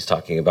Elisha, he's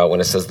talking about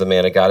when it says the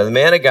man of God. And the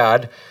man of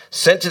God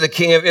sent to the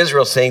king of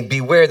Israel saying,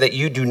 "Beware that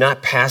you do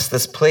not pass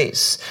this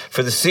place,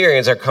 for the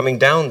Syrians are coming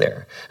down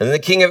there." And then the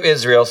king of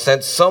Israel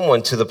sent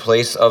someone to the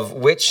place of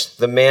which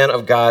the man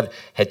of God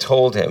had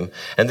told him.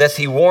 And thus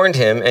he warned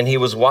him, and he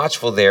was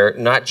watchful there,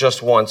 not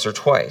just once or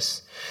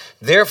twice.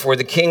 Therefore,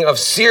 the king of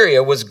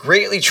Syria was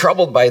greatly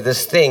troubled by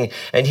this thing,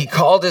 and he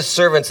called his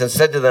servants and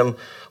said to them,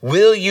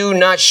 "Will you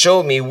not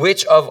show me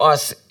which of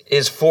us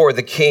is for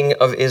the king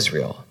of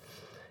Israel?"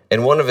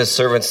 And one of his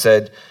servants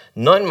said,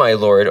 "None, my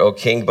lord, O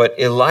king, but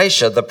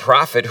Elisha the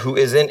prophet who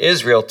is in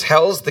Israel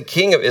tells the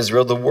king of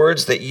Israel the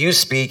words that you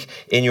speak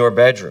in your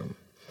bedroom."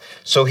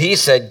 So he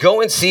said,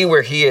 "Go and see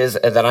where he is,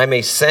 that I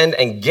may send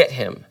and get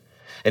him."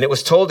 And it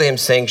was told to him,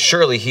 saying,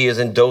 "Surely he is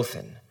in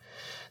Dothan."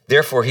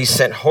 Therefore he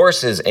sent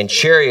horses and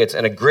chariots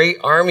and a great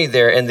army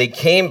there, and they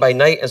came by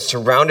night and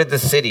surrounded the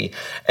city.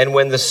 And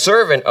when the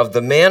servant of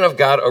the man of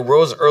God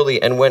arose early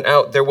and went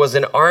out, there was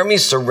an army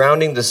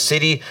surrounding the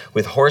city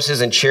with horses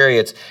and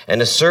chariots.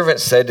 And the servant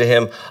said to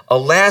him,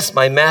 "Alas,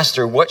 my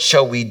master, what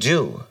shall we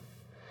do?"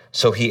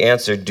 So he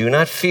answered, "Do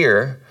not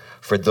fear,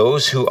 for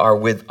those who are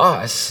with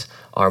us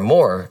are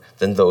more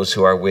than those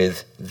who are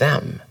with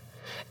them."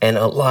 And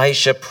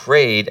Elisha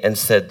prayed and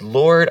said,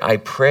 "Lord, I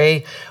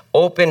pray,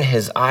 open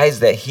his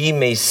eyes that he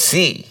may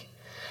see."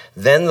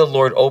 Then the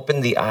Lord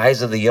opened the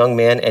eyes of the young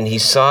man, and he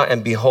saw,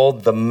 and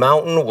behold, the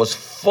mountain was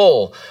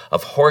full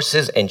of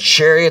horses and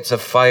chariots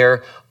of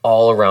fire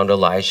all around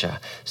Elisha.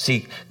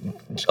 See,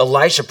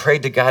 Elisha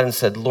prayed to God and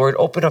said, "Lord,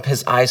 open up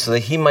his eyes so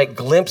that he might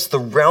glimpse the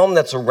realm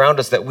that's around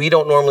us that we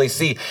don't normally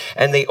see."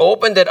 And they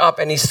opened it up,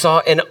 and he saw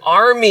an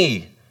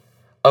army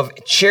of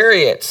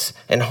chariots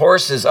and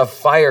horses of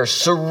fire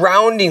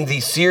surrounding the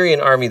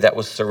Syrian army that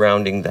was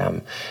surrounding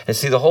them. And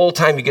see, the whole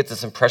time you get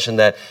this impression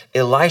that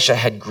Elisha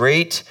had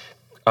great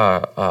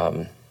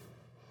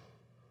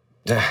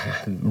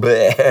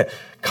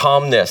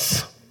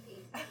calmness.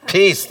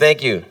 Peace,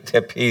 thank you.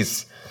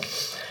 Peace.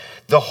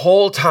 The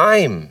whole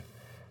time.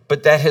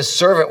 but that his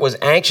servant was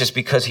anxious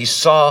because he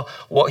saw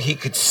what he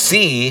could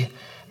see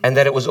and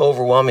that it was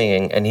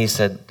overwhelming. And he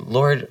said,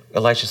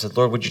 Elisha said,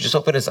 Lord, would you just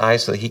open his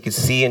eyes so that he could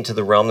see into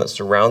the realm that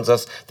surrounds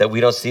us, that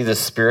we don't see this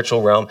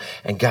spiritual realm?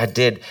 And God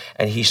did.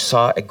 And he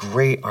saw a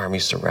great army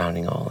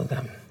surrounding all of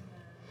them.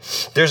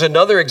 There's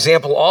another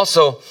example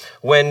also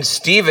when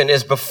Stephen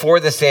is before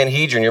the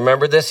Sanhedrin. You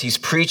remember this? He's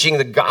preaching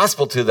the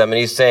gospel to them, and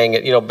he's saying,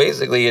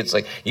 basically it's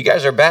like, you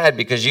guys are bad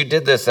because you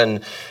did this,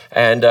 and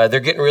they're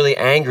getting really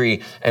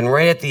angry. And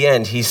right at the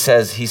end, he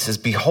says,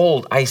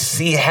 behold, I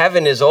see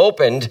heaven is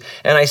opened,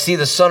 and I see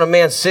the Son of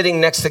Man sitting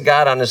next to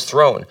God on his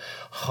throne.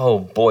 Oh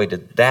boy,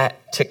 did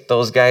that tick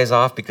those guys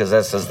off, because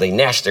that says they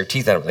gnashed their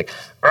teeth at him, like,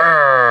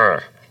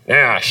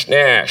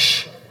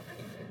 gnash.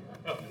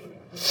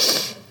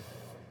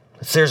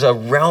 There's a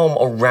realm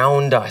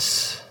around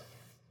us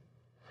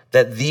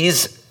that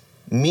these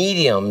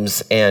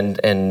mediums and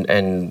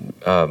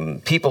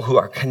people who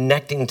are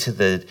connecting to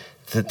the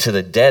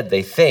dead,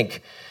 they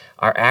think,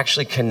 are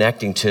actually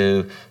connecting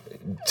to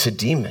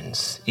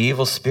demons,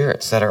 evil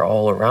spirits that are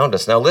all around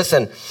us. Now,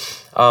 listen,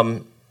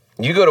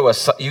 you go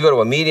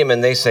to a medium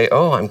and they say,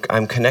 "Oh,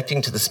 I'm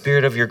connecting to the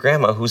spirit of your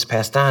grandma who's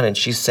passed on, and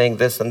she's saying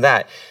this and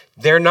that."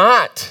 They're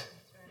not.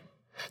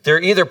 They're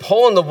either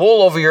pulling the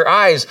wool over your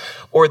eyes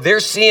or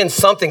they're seeing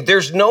something.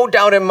 There's no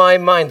doubt in my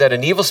mind that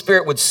an evil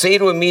spirit would say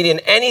to a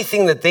medium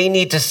anything that they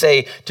need to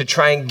say to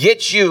try and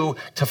get you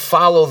to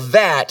follow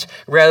that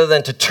rather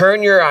than to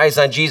turn your eyes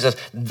on Jesus.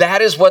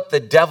 That is what the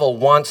devil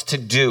wants to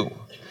do.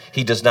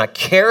 He does not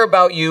care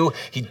about you.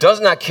 He does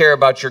not care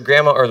about your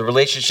grandma or the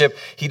relationship.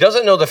 He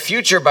doesn't know the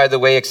future, by the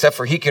way, except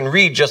for he can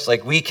read just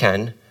like we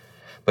can.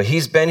 But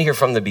he's been here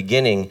from the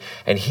beginning,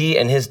 and he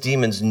and his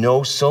demons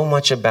know so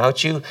much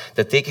about you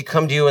that they could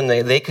come to you and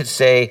they could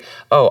say,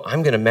 "Oh,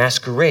 I'm going to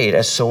masquerade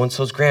as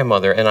so-and-so's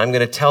grandmother, and I'm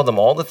going to tell them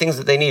all the things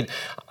that they need,"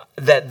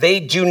 that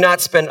they do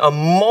not spend a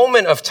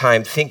moment of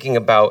time thinking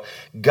about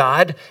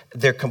God.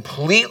 They're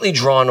completely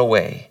drawn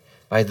away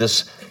by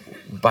this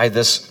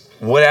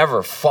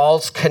whatever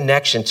false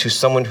connection to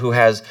someone who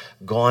has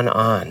gone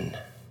on.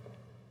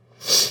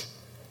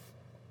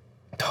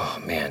 Oh,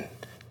 man,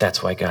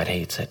 that's why God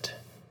hates it.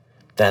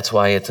 That's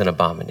why it's an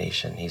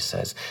abomination. He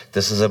says,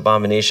 this is an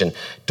abomination.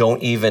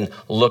 Don't even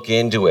look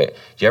into it.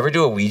 Do you ever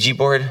do a Ouija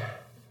board?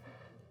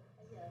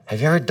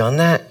 Have you ever done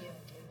that?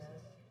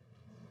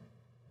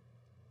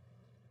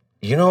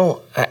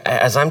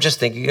 As I'm just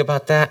thinking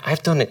about that,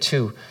 I've done it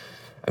too.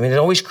 I mean, it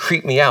always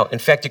creeped me out. In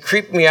fact, it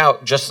creeped me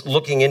out just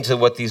looking into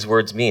what these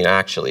words mean,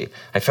 actually.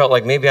 I felt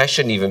like maybe I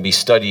shouldn't even be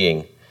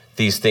studying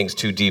these things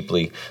too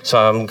deeply. So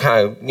I'm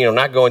kind of,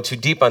 not going too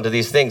deep onto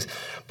these things.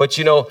 But,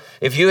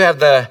 if you have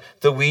the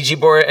Ouija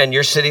board and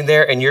you're sitting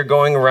there and you're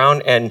going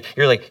around and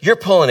you're like, you're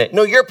pulling it.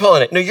 No, you're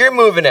pulling it. No, you're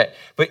moving it.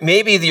 But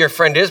maybe your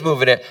friend is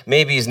moving it.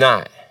 Maybe he's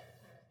not.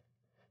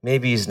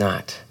 Maybe he's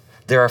not.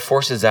 There are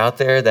forces out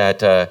there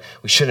that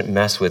we shouldn't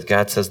mess with.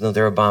 God says, no,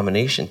 they're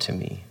abomination to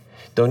me.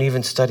 Don't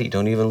even study.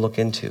 Don't even look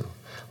into.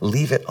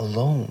 Leave it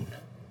alone.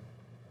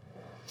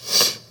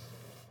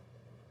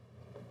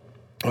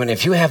 I mean,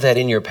 if you have that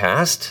in your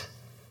past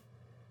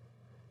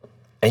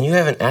and you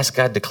haven't asked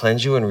God to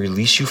cleanse you and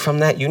release you from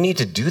that, you need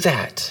to do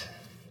that.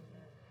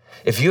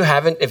 If you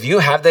have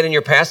that in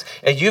your past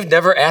and you've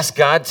never asked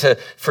God to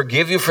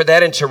forgive you for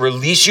that and to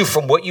release you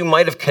from what you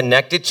might have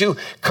connected to,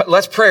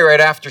 let's pray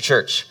right after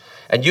church.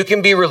 And you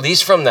can be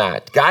released from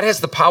that. God has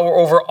the power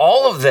over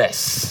all of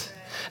this.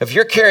 If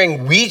you're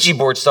carrying Ouija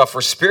board stuff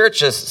or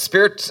spiritism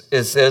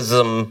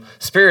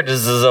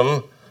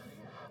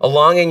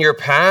along in your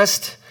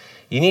past,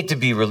 you need to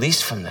be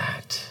released from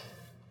that.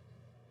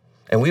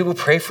 And we will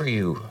pray for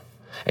you.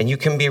 And you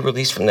can be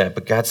released from that.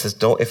 But God says,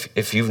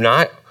 if you've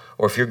not,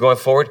 or if you're going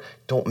forward,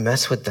 don't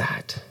mess with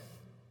that.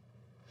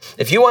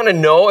 If you want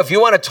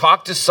to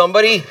talk to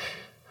somebody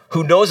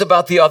who knows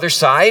about the other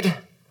side,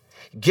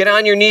 get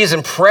on your knees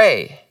and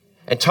pray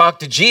and talk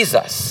to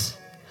Jesus.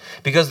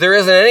 Because there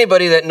isn't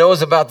anybody that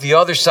knows about the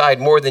other side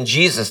more than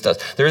Jesus does.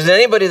 There isn't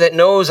anybody that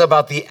knows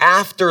about the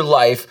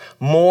afterlife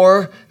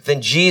more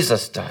than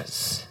Jesus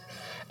does.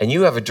 And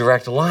you have a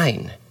direct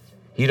line.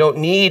 You don't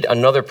need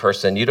another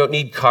person. You don't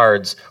need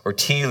cards or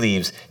tea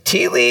leaves.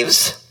 Tea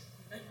leaves?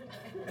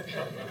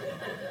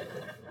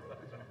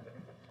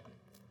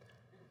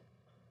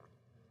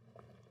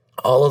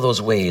 All of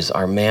those ways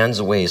are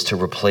man's ways to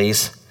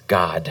replace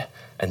God.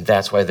 And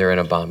that's why they're an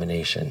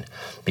abomination.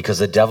 Because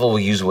the devil will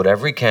use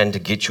whatever he can to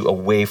get you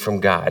away from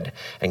God.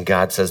 And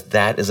God says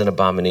that is an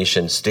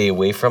abomination. Stay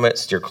away from it.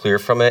 Steer clear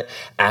from it.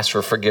 Ask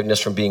for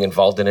forgiveness from being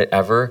involved in it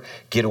ever.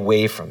 Get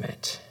away from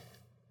it.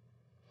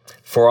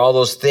 For all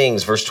those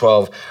things, verse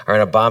 12, are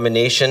an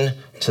abomination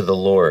to the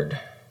Lord.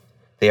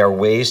 They are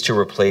ways to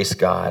replace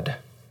God.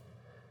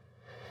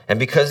 And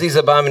because these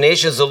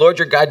abominations, the Lord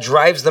your God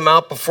drives them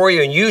out before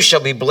you, and you shall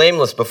be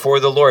blameless before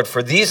the Lord.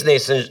 For these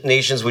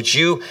nations which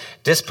you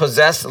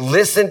dispossess,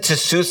 listen to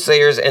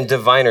soothsayers and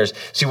diviners.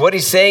 See, what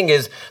he's saying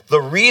is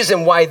the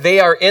reason why they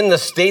are in the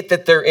state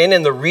that they're in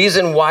and the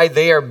reason why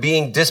they are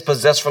being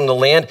dispossessed from the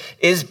land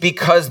is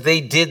because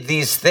they did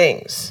these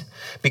things.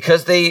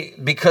 Because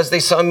they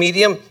saw a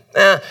medium,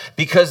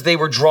 Because they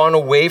were drawn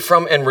away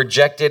from and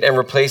rejected and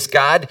replaced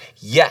God?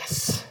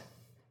 Yes.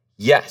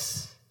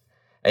 Yes.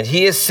 And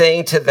he is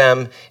saying to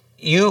them,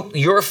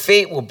 your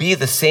fate will be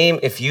the same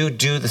if you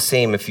do the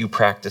same, if you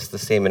practice the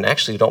same. And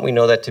actually, don't we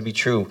know that to be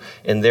true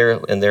in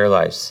their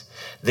lives?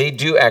 They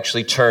do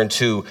actually turn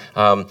to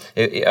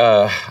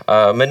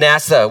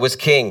Manasseh was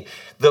king.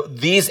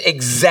 These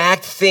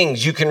exact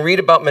things, you can read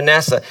about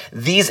Manasseh,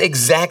 these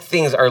exact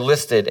things are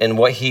listed in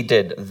what he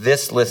did.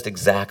 This list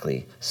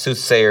exactly.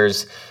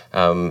 Soothsayers,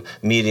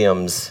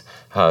 mediums,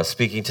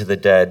 speaking to the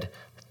dead,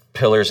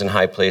 pillars in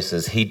high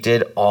places. He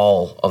did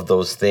all of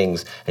those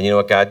things. And you know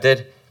what God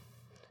did?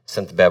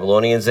 Sent the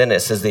Babylonians in.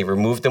 It says they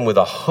removed them with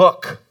a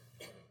hook,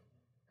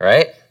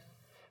 right?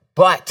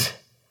 But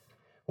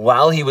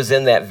while he was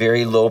in that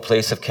very low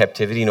place of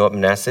captivity, you know what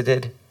Manasseh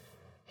did?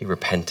 He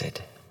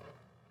repented.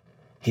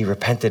 He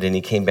repented and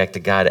he came back to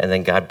God, and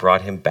then God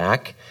brought him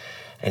back,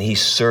 and he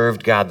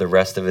served God the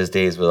rest of his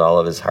days with all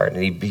of his heart.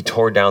 And he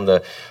tore down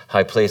the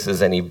high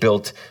places and he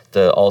built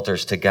the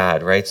altars to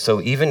God, right?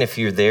 So even if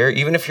you're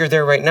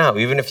there right now,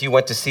 even if you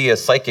went to see a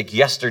psychic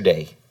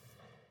yesterday,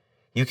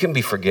 you can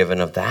be forgiven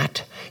of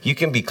that. You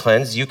can be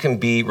cleansed, you can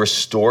be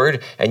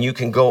restored, and you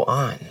can go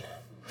on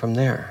from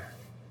there.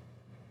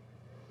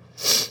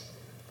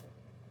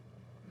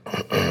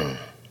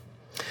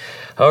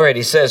 All right,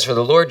 he says, for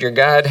the Lord your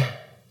God,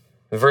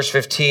 in verse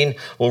 15,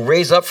 will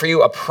raise up for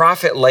you a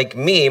prophet like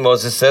me,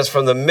 Moses says,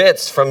 from the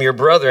midst, from your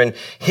brethren.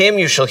 Him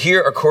you shall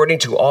hear according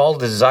to all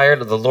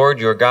desired of the Lord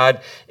your God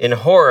in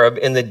Horeb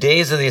in the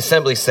days of the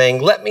assembly, saying,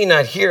 let me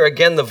not hear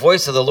again the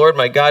voice of the Lord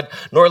my God,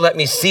 nor let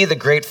me see the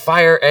great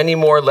fire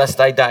anymore,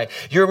 lest I die.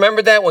 You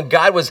remember that when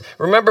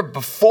remember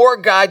before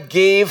God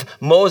gave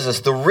Moses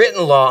the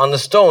written law on the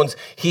stones,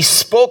 he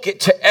spoke it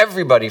to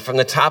everybody from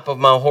the top of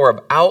Mount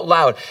Horeb out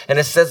loud. And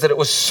it says that it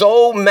was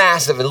so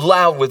massive and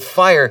loud with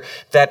fire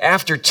that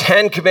after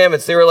 10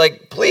 commandments, they were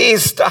like,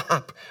 please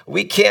stop.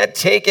 We can't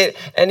take it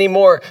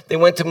anymore. They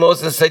went to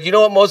Moses and said, you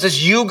know what,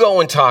 Moses, you go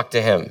and talk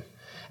to him.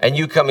 And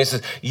you come, he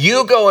says,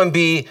 you go and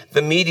be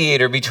the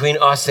mediator between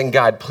us and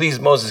God. Please,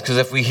 Moses, because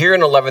if we hear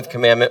an 11th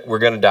commandment, we're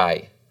going to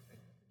die.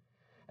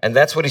 And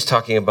that's what he's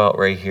talking about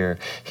right here.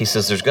 He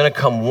says there's going to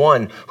come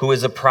one who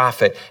is a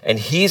prophet, and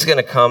he's going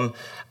to come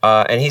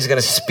and he's going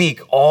to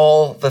speak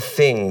all the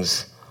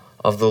things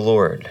of the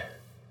Lord.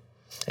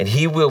 And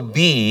he will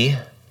be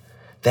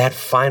that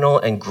final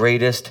and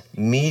greatest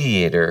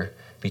mediator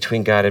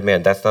between God and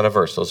man. That's not a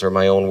verse. Those are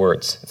my own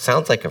words. It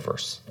sounds like a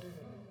verse.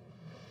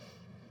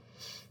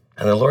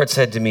 And the Lord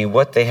said to me,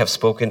 what they have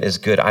spoken is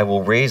good. I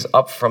will raise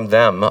up from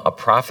them a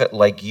prophet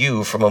like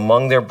you from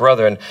among their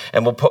brethren,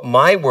 and will put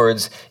my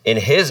words in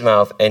his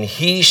mouth, and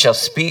he shall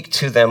speak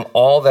to them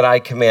all that I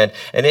command.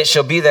 And it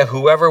shall be that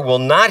whoever will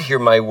not hear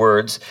my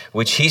words,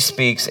 which he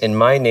speaks in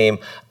my name,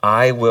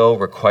 I will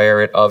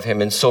require it of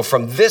him. And so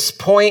from this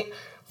point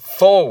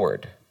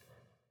forward,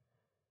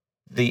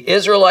 the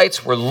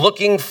Israelites were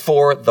looking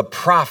for the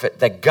prophet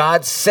that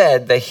God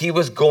said that he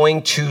was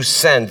going to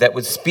send, that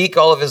would speak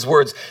all of his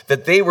words,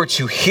 that they were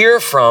to hear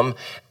from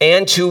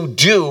and to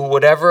do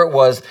whatever it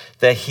was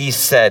that he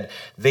said.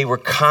 They were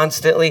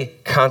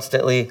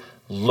constantly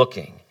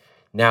looking.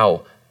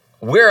 Now,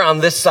 we're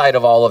on this side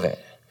of all of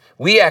it.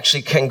 We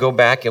actually can go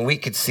back and we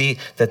could see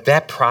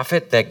that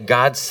prophet that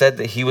God said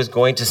that he was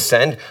going to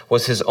send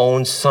was his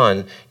own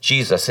son,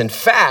 Jesus. In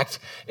fact,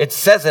 it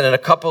says it in a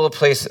couple of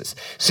places.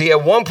 See,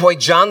 at one point,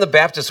 John the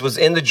Baptist was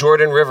in the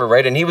Jordan River,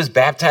 right? And he was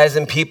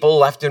baptizing people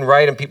left and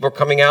right, and people were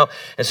coming out.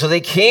 And so they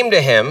came to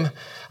him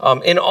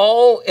in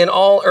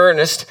all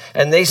earnest,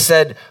 and they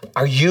said,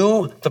 are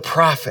you the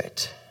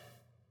prophet?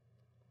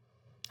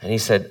 And he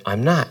said,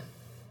 I'm not.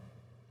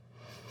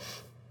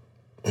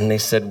 And they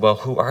said, well,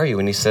 who are you?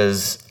 And he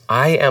says,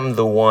 I am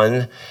the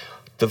one,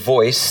 the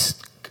voice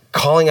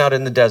calling out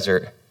in the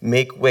desert,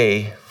 make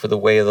way for the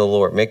way of the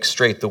Lord, make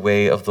straight the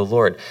way of the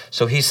Lord.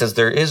 So he says,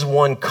 there is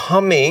one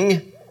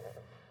coming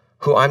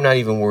who I'm not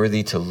even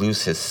worthy to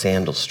loose his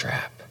sandal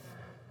strap.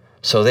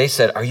 So they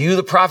said, are you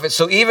the prophet?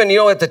 So even,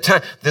 at the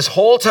time, this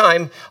whole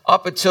time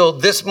up until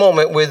this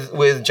moment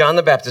with John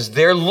the Baptist,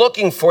 they're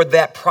looking for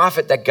that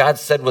prophet that God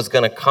said was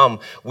going to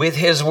come with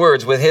his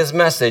words, with his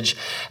message.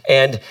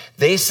 And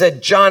they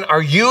said, John,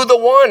 are you the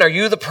one? Are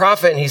you the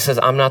prophet? And he says,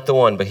 I'm not the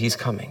one, but he's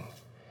coming.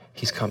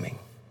 He's coming.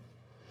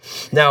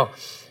 Now,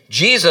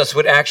 Jesus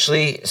would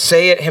actually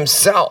say it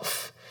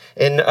himself.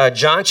 In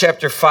John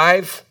chapter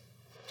 5,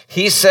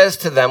 he says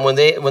to them when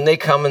they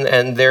come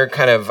and they're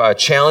kind of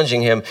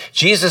challenging him,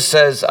 Jesus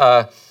says,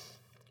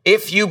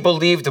 if you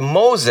believed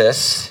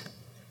Moses,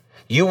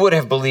 you would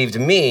have believed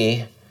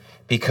me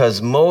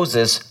because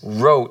Moses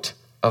wrote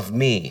of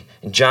me.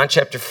 In John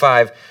chapter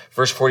 5,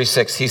 verse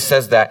 46, he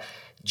says that.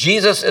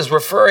 Jesus is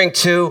referring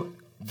to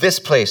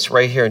this place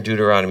right here in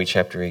Deuteronomy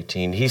chapter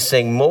 18. He's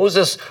saying,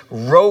 Moses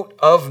wrote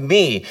of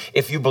me.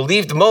 If you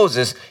believed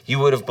Moses, you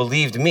would have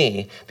believed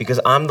me because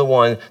I'm the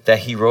one that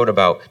he wrote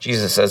about.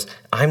 Jesus says,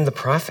 I'm the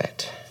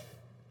prophet.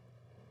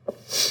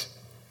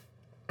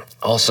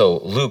 Also,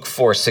 Luke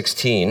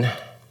 4:16.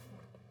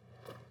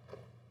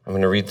 I'm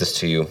going to read this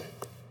to you.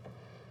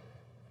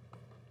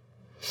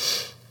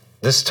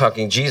 This is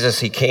talking Jesus.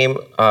 He came,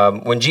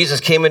 when Jesus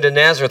came into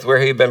Nazareth where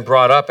he had been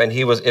brought up and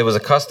it was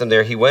accustomed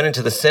there, he went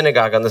into the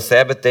synagogue on the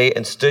Sabbath day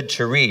and stood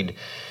to read.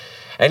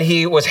 And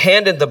he was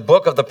handed the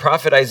book of the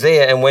prophet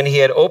Isaiah. And when he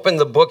had opened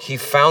the book, he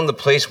found the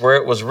place where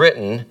it was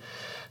written.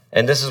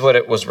 And this is what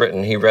it was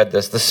written. He read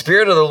this. The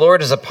Spirit of the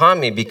Lord is upon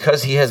me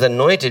because he has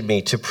anointed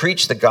me to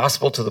preach the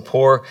gospel to the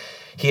poor.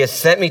 He has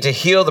sent me to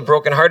heal the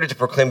brokenhearted, to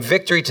proclaim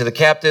victory to the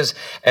captives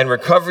and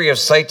recovery of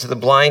sight to the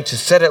blind, to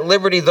set at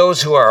liberty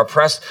those who are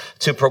oppressed,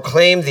 to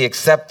proclaim the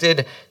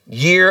accepted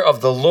year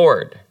of the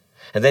Lord.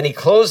 And then he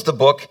closed the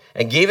book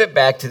and gave it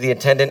back to the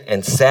attendant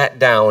and sat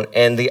down.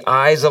 And the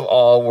eyes of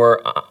all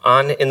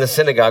in the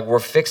synagogue were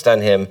fixed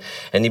on him.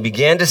 And he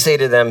began to say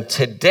to them,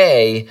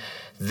 today,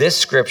 this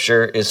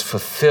scripture is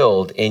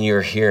fulfilled in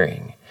your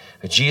hearing.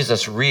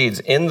 Jesus reads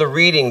in the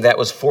reading that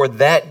was for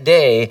that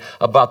day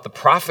about the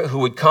prophet who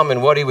would come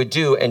and what he would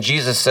do. And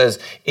Jesus says,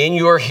 in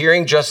your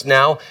hearing just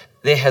now,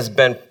 it has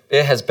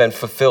been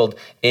fulfilled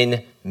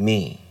in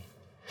me.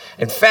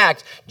 In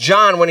fact,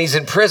 John, when he's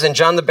in prison,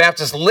 John the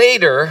Baptist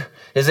later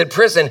is in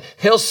prison,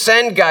 he'll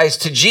send guys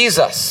to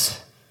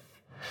Jesus.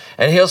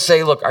 And he'll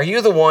say, look, are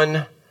you the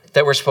one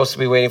that we're supposed to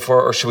be waiting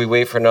for, or should we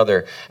wait for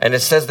another? And it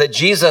says that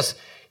Jesus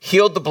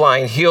healed the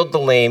blind, healed the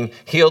lame,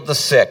 healed the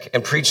sick,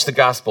 and preached the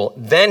gospel.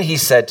 Then he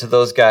said to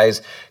those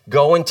guys,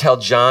 go and tell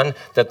John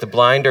that the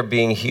blind are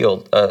being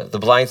healed. The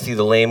blind see,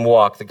 the lame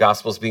walk, the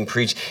gospel is being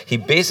preached. He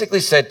basically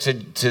said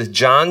to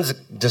John's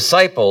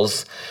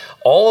disciples,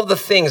 all of the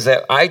things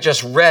that I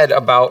just read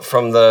about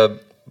from the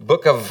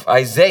book of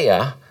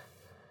Isaiah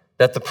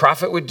that the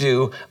prophet would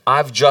do,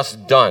 I've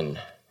just done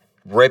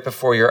right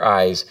before your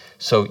eyes.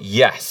 So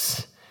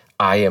yes,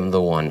 I am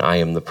the one, I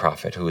am the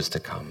prophet who is to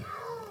come.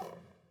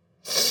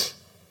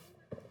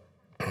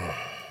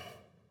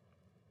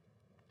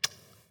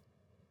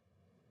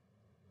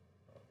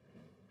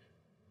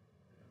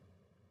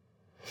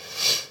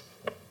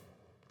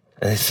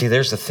 And see,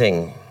 there's the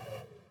thing.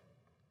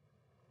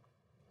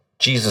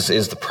 Jesus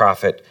is the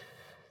prophet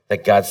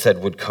that God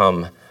said would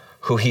come,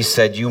 who he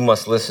said, you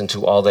must listen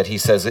to all that he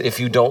says. If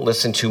you don't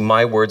listen to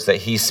my words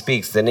that he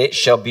speaks, then it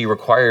shall be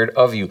required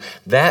of you.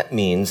 That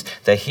means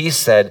that he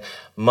said,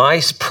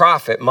 my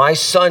prophet, my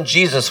son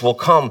Jesus will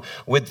come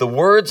with the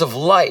words of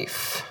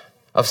life,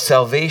 of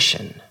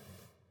salvation.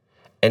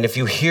 And if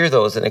you hear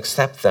those and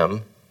accept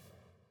them,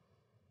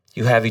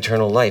 you have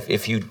eternal life.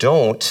 If you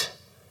don't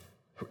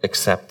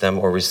accept them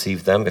or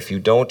receive them, if you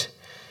don't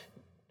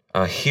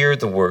hear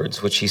the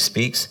words which he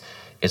speaks,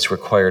 it's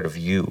required of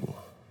you.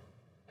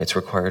 It's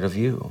required of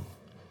you.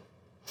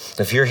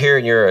 If you're here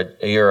and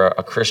you're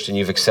a Christian,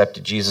 you've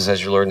accepted Jesus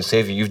as your Lord and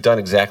Savior, you've done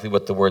exactly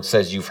what the word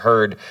says. You've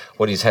heard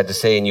what he's had to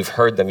say and you've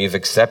heard them, you've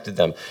accepted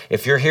them.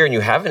 If you're here and you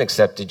haven't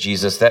accepted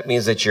Jesus, that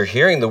means that you're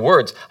hearing the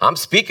words. I'm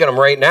speaking them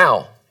right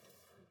now.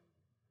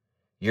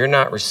 You're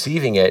not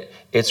receiving it.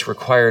 It's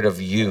required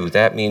of you.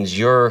 That means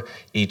your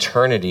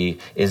eternity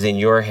is in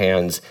your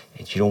hands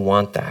and you don't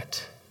want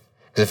that.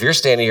 Because if you're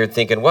standing here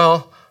thinking,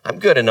 well, I'm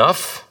good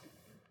enough.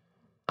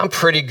 I'm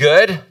pretty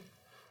good.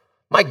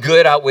 My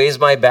good outweighs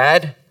my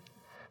bad.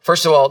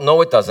 First of all,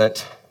 no, it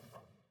doesn't.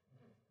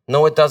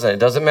 No, it doesn't. It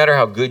doesn't matter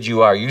how good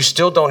you are. You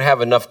still don't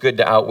have enough good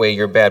to outweigh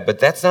your bad, but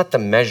that's not the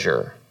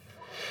measure.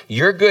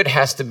 Your good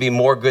has to be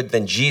more good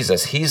than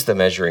Jesus. He's the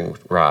measuring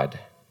rod.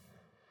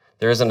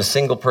 There isn't a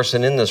single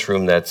person in this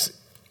room that's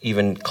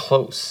even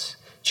close.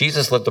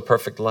 Jesus lived a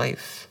perfect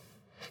life.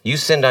 You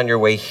sinned on your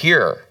way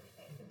here,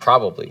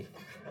 probably.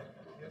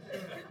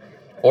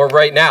 Or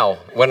right now,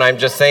 when I'm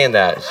just saying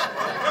that.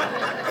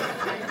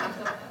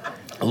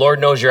 Lord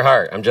knows your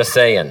heart. I'm just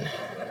saying.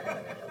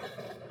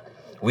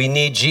 We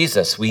need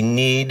Jesus. We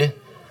need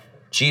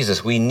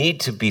Jesus. We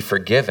need to be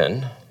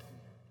forgiven.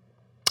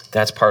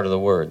 That's part of the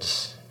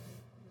words.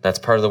 That's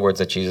part of the words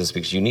that Jesus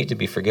speaks. You need to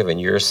be forgiven.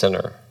 You're a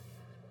sinner.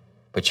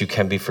 But you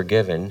can be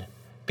forgiven,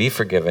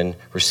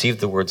 receive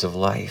the words of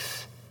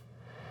life,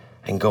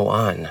 and go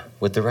on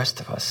with the rest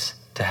of us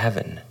to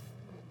heaven.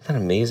 Isn't that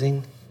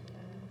amazing?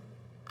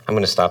 I'm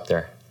going to stop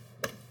there.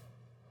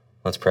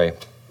 Let's pray.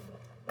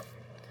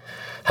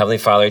 Heavenly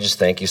Father, I just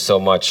thank you so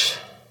much.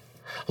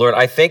 Lord,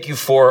 I thank you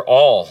for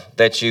all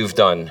that you've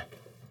done.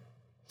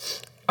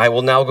 I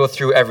will now go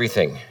through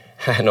everything.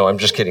 No, I'm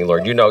just kidding,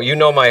 Lord. You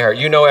know my heart.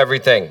 You know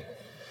everything.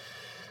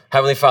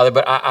 Heavenly Father,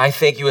 but I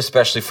thank you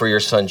especially for your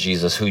son,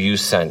 Jesus, who you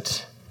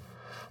sent.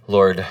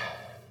 Lord,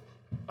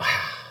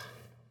 I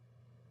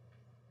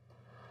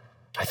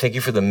thank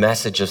you for the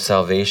message of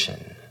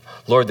salvation.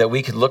 Lord, that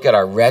we could look at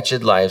our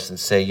wretched lives and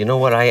say, you know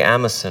what, I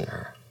am a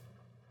sinner,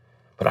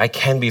 but I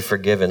can be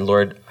forgiven.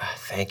 Lord,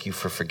 thank you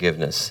for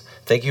forgiveness.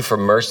 Thank you for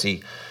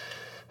mercy.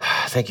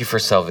 Thank you for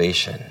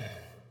salvation.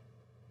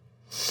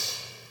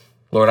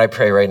 Lord, I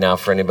pray right now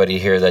for anybody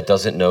here that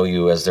doesn't know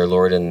you as their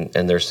Lord and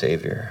their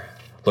Savior.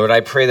 Lord,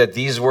 I pray that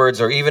these words,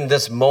 or even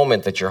this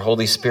moment, that your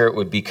Holy Spirit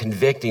would be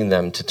convicting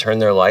them to turn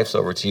their lives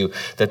over to you,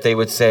 that they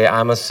would say,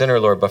 I'm a sinner,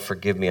 Lord, but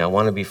forgive me. I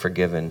want to be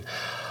forgiven.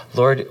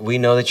 Lord, we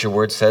know that your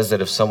word says that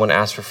if someone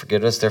asks for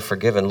forgiveness, they're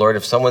forgiven. Lord,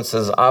 if someone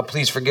says,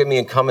 please forgive me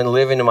and come and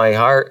live into my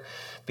heart,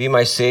 be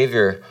my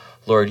Savior,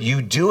 Lord,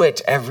 you do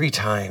it every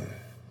time.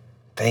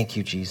 Thank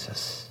you,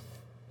 Jesus.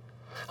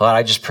 Lord,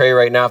 I just pray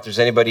right now, if there's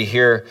anybody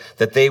here,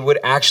 that they would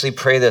actually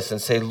pray this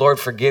and say, Lord,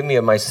 forgive me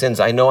of my sins.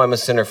 I know I'm a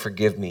sinner.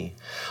 Forgive me.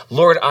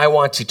 Lord, I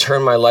want to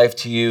turn my life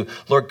to you.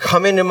 Lord,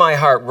 come into my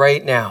heart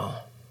right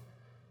now.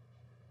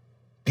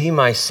 Be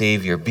my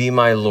Savior. Be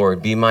my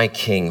Lord. Be my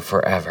King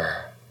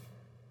forever.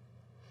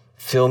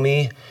 Fill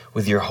me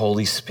with your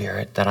Holy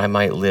Spirit that I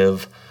might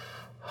live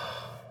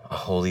a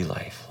holy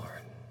life,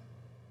 Lord.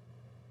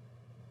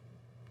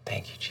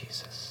 Thank you,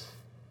 Jesus.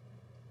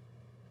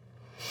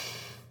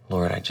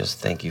 Lord, I just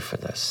thank you for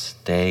this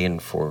day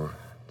and for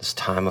this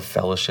time of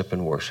fellowship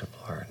and worship,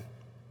 Lord.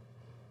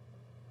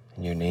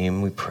 In your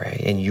name we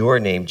pray. In your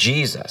name,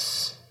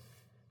 Jesus,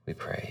 we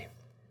pray.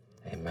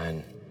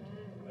 Amen.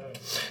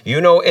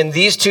 You know, in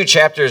these two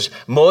chapters,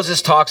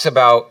 Moses talks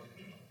about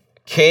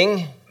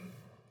king,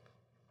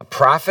 a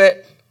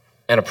prophet,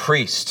 and a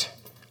priest.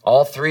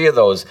 All three of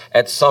those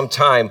at some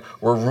time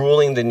were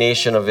ruling the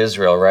nation of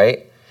Israel,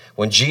 right?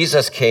 When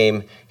Jesus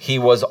came, he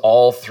was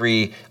all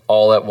three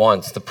all at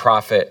once, the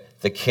prophet,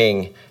 the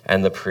king,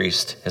 and the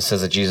priest. It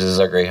says that Jesus is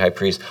our great high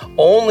priest.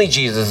 Only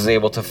Jesus is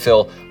able to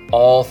fill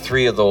all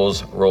three of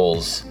those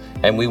roles,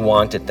 and we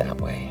want it that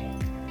way.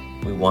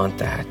 We want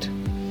that.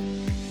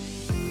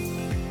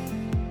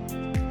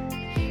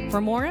 For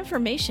more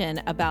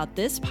information about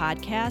this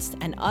podcast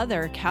and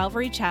other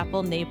Calvary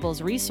Chapel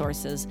Naples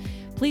resources,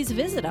 please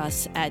visit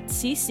us at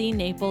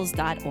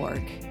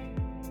ccnaples.org.